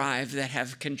Google Drive that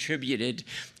have contributed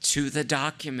to the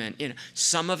document. You know,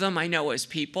 some of them I know as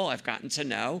people, I've gotten to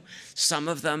know. Some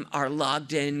of them are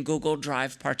logged in Google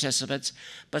Drive participants,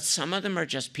 but some of them are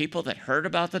just people that heard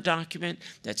about the document,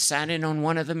 that sat in on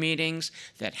one of the meetings,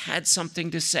 that had something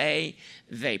to say,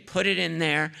 they put it in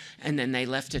there, and then they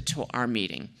left it to our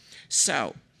meeting.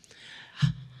 So,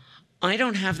 I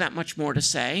don't have that much more to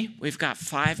say. We've got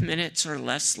 5 minutes or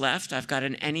less left. I've got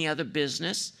an any other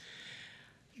business.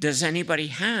 Does anybody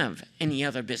have any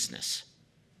other business?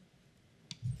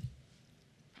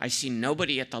 I see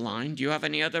nobody at the line. Do you have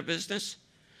any other business?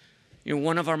 You're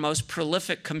one of our most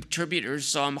prolific contributors,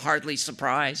 so I'm hardly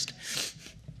surprised.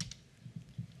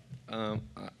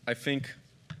 I think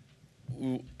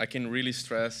I can really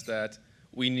stress that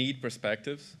we need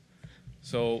perspectives.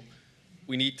 So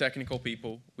we need technical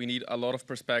people. We need a lot of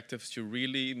perspectives to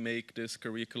really make this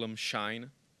curriculum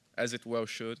shine as it well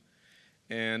should.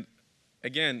 And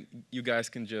again, you guys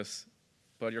can just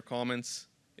put your comments.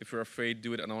 If you're afraid,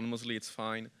 do it anonymously, it's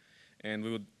fine. And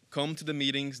we would come to the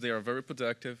meetings. They are very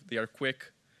productive. They are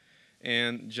quick.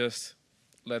 And just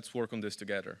let's work on this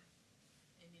together.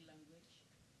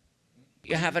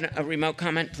 You have a remote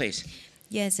comment, please.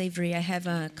 Yes, Avery, I have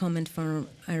a comment for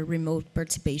a remote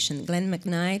participation. Glenn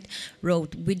McKnight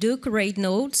wrote, "We do create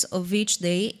notes of each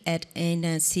day at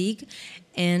NSIG,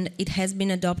 and it has been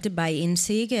adopted by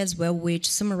NSIG as well, which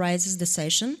summarizes the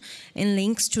session and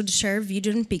links to the share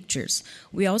video and pictures.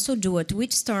 We also do a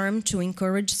tweet storm to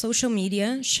encourage social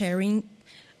media sharing.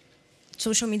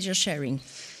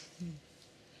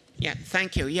 Yeah,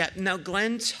 thank you. Yeah, no,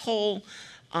 Glenn's whole,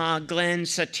 Glenn,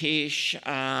 Satish,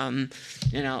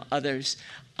 others,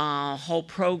 whole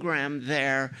program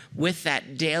there with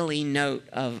that daily note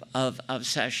of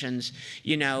sessions,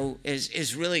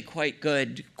 is really quite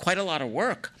good. Quite a lot of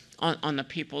work on the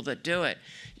people that do it.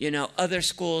 Other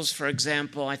schools, for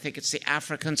example, I think it's the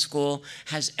African school,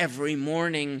 has every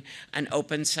morning an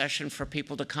open session for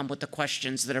people to come with the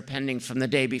questions that are pending from the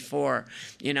day before.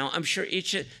 I'm sure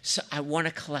so I want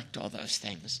to collect all those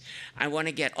things. I want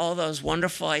to get all those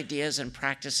wonderful ideas and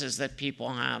practices that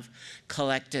people have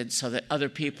collected so that other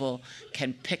people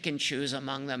can pick and choose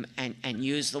among them and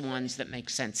use the ones that make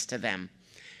sense to them.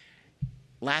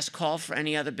 Last call for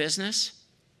any other business?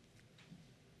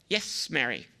 Yes,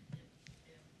 Mary.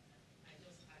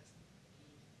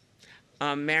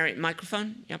 Mary,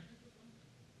 microphone? Yep.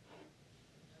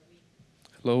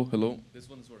 Hello. This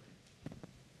one is working.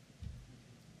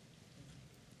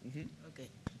 Okay.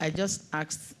 I just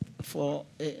asked for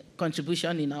a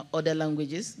contribution in other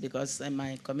languages because in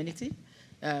my community,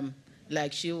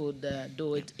 like she would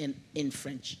do it in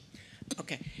French.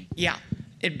 Okay. Yeah.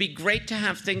 It'd be great to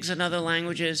have things in other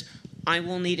languages. I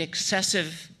will need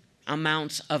excessive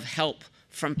amounts of help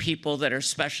from people that are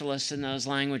specialists in those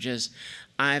languages.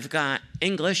 I've got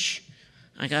English,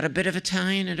 I got a bit of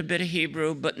Italian and a bit of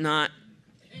Hebrew, but not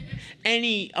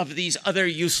any of these other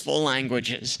useful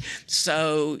languages.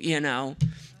 So,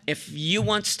 if you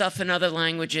want stuff in other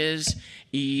languages,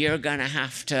 you're gonna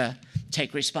have to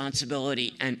take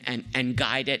responsibility and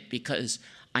guide it because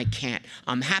I can't.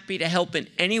 I'm happy to help in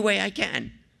any way I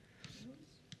can.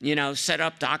 Set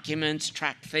up documents,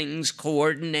 track things,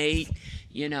 coordinate,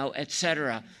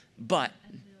 etc. But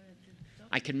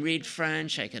I can read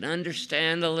French, I can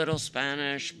understand a little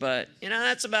Spanish, but,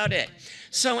 that's about it.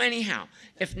 So anyhow,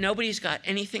 if nobody's got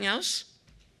anything else,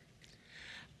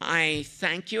 I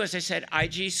thank you. As I said,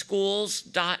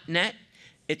 igschools.net.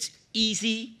 It's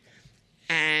easy,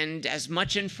 and as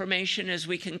much information as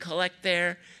we can collect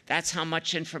there, that's how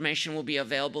much information will be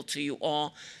available to you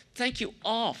all. Thank you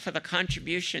all for the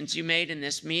contributions you made in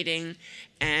this meeting,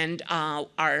 and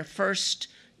our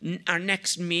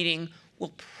next meeting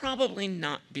will probably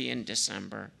not be in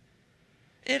December.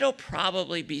 It'll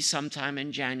probably be sometime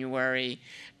in January,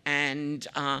 and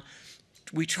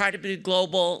we try to be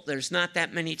global. There's not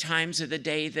that many times of the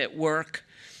day that work,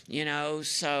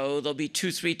 so there'll be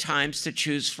 2-3 times to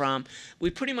choose from. We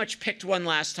pretty much picked one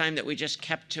last time that we just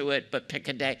kept to it, but pick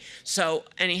a day. So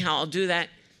anyhow, I'll do that.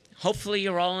 Hopefully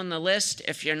you're all on the list.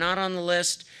 If you're not on the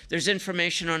list, there's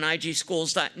information on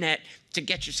igschools.net to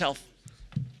get yourself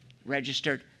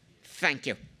registered. Thank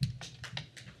you.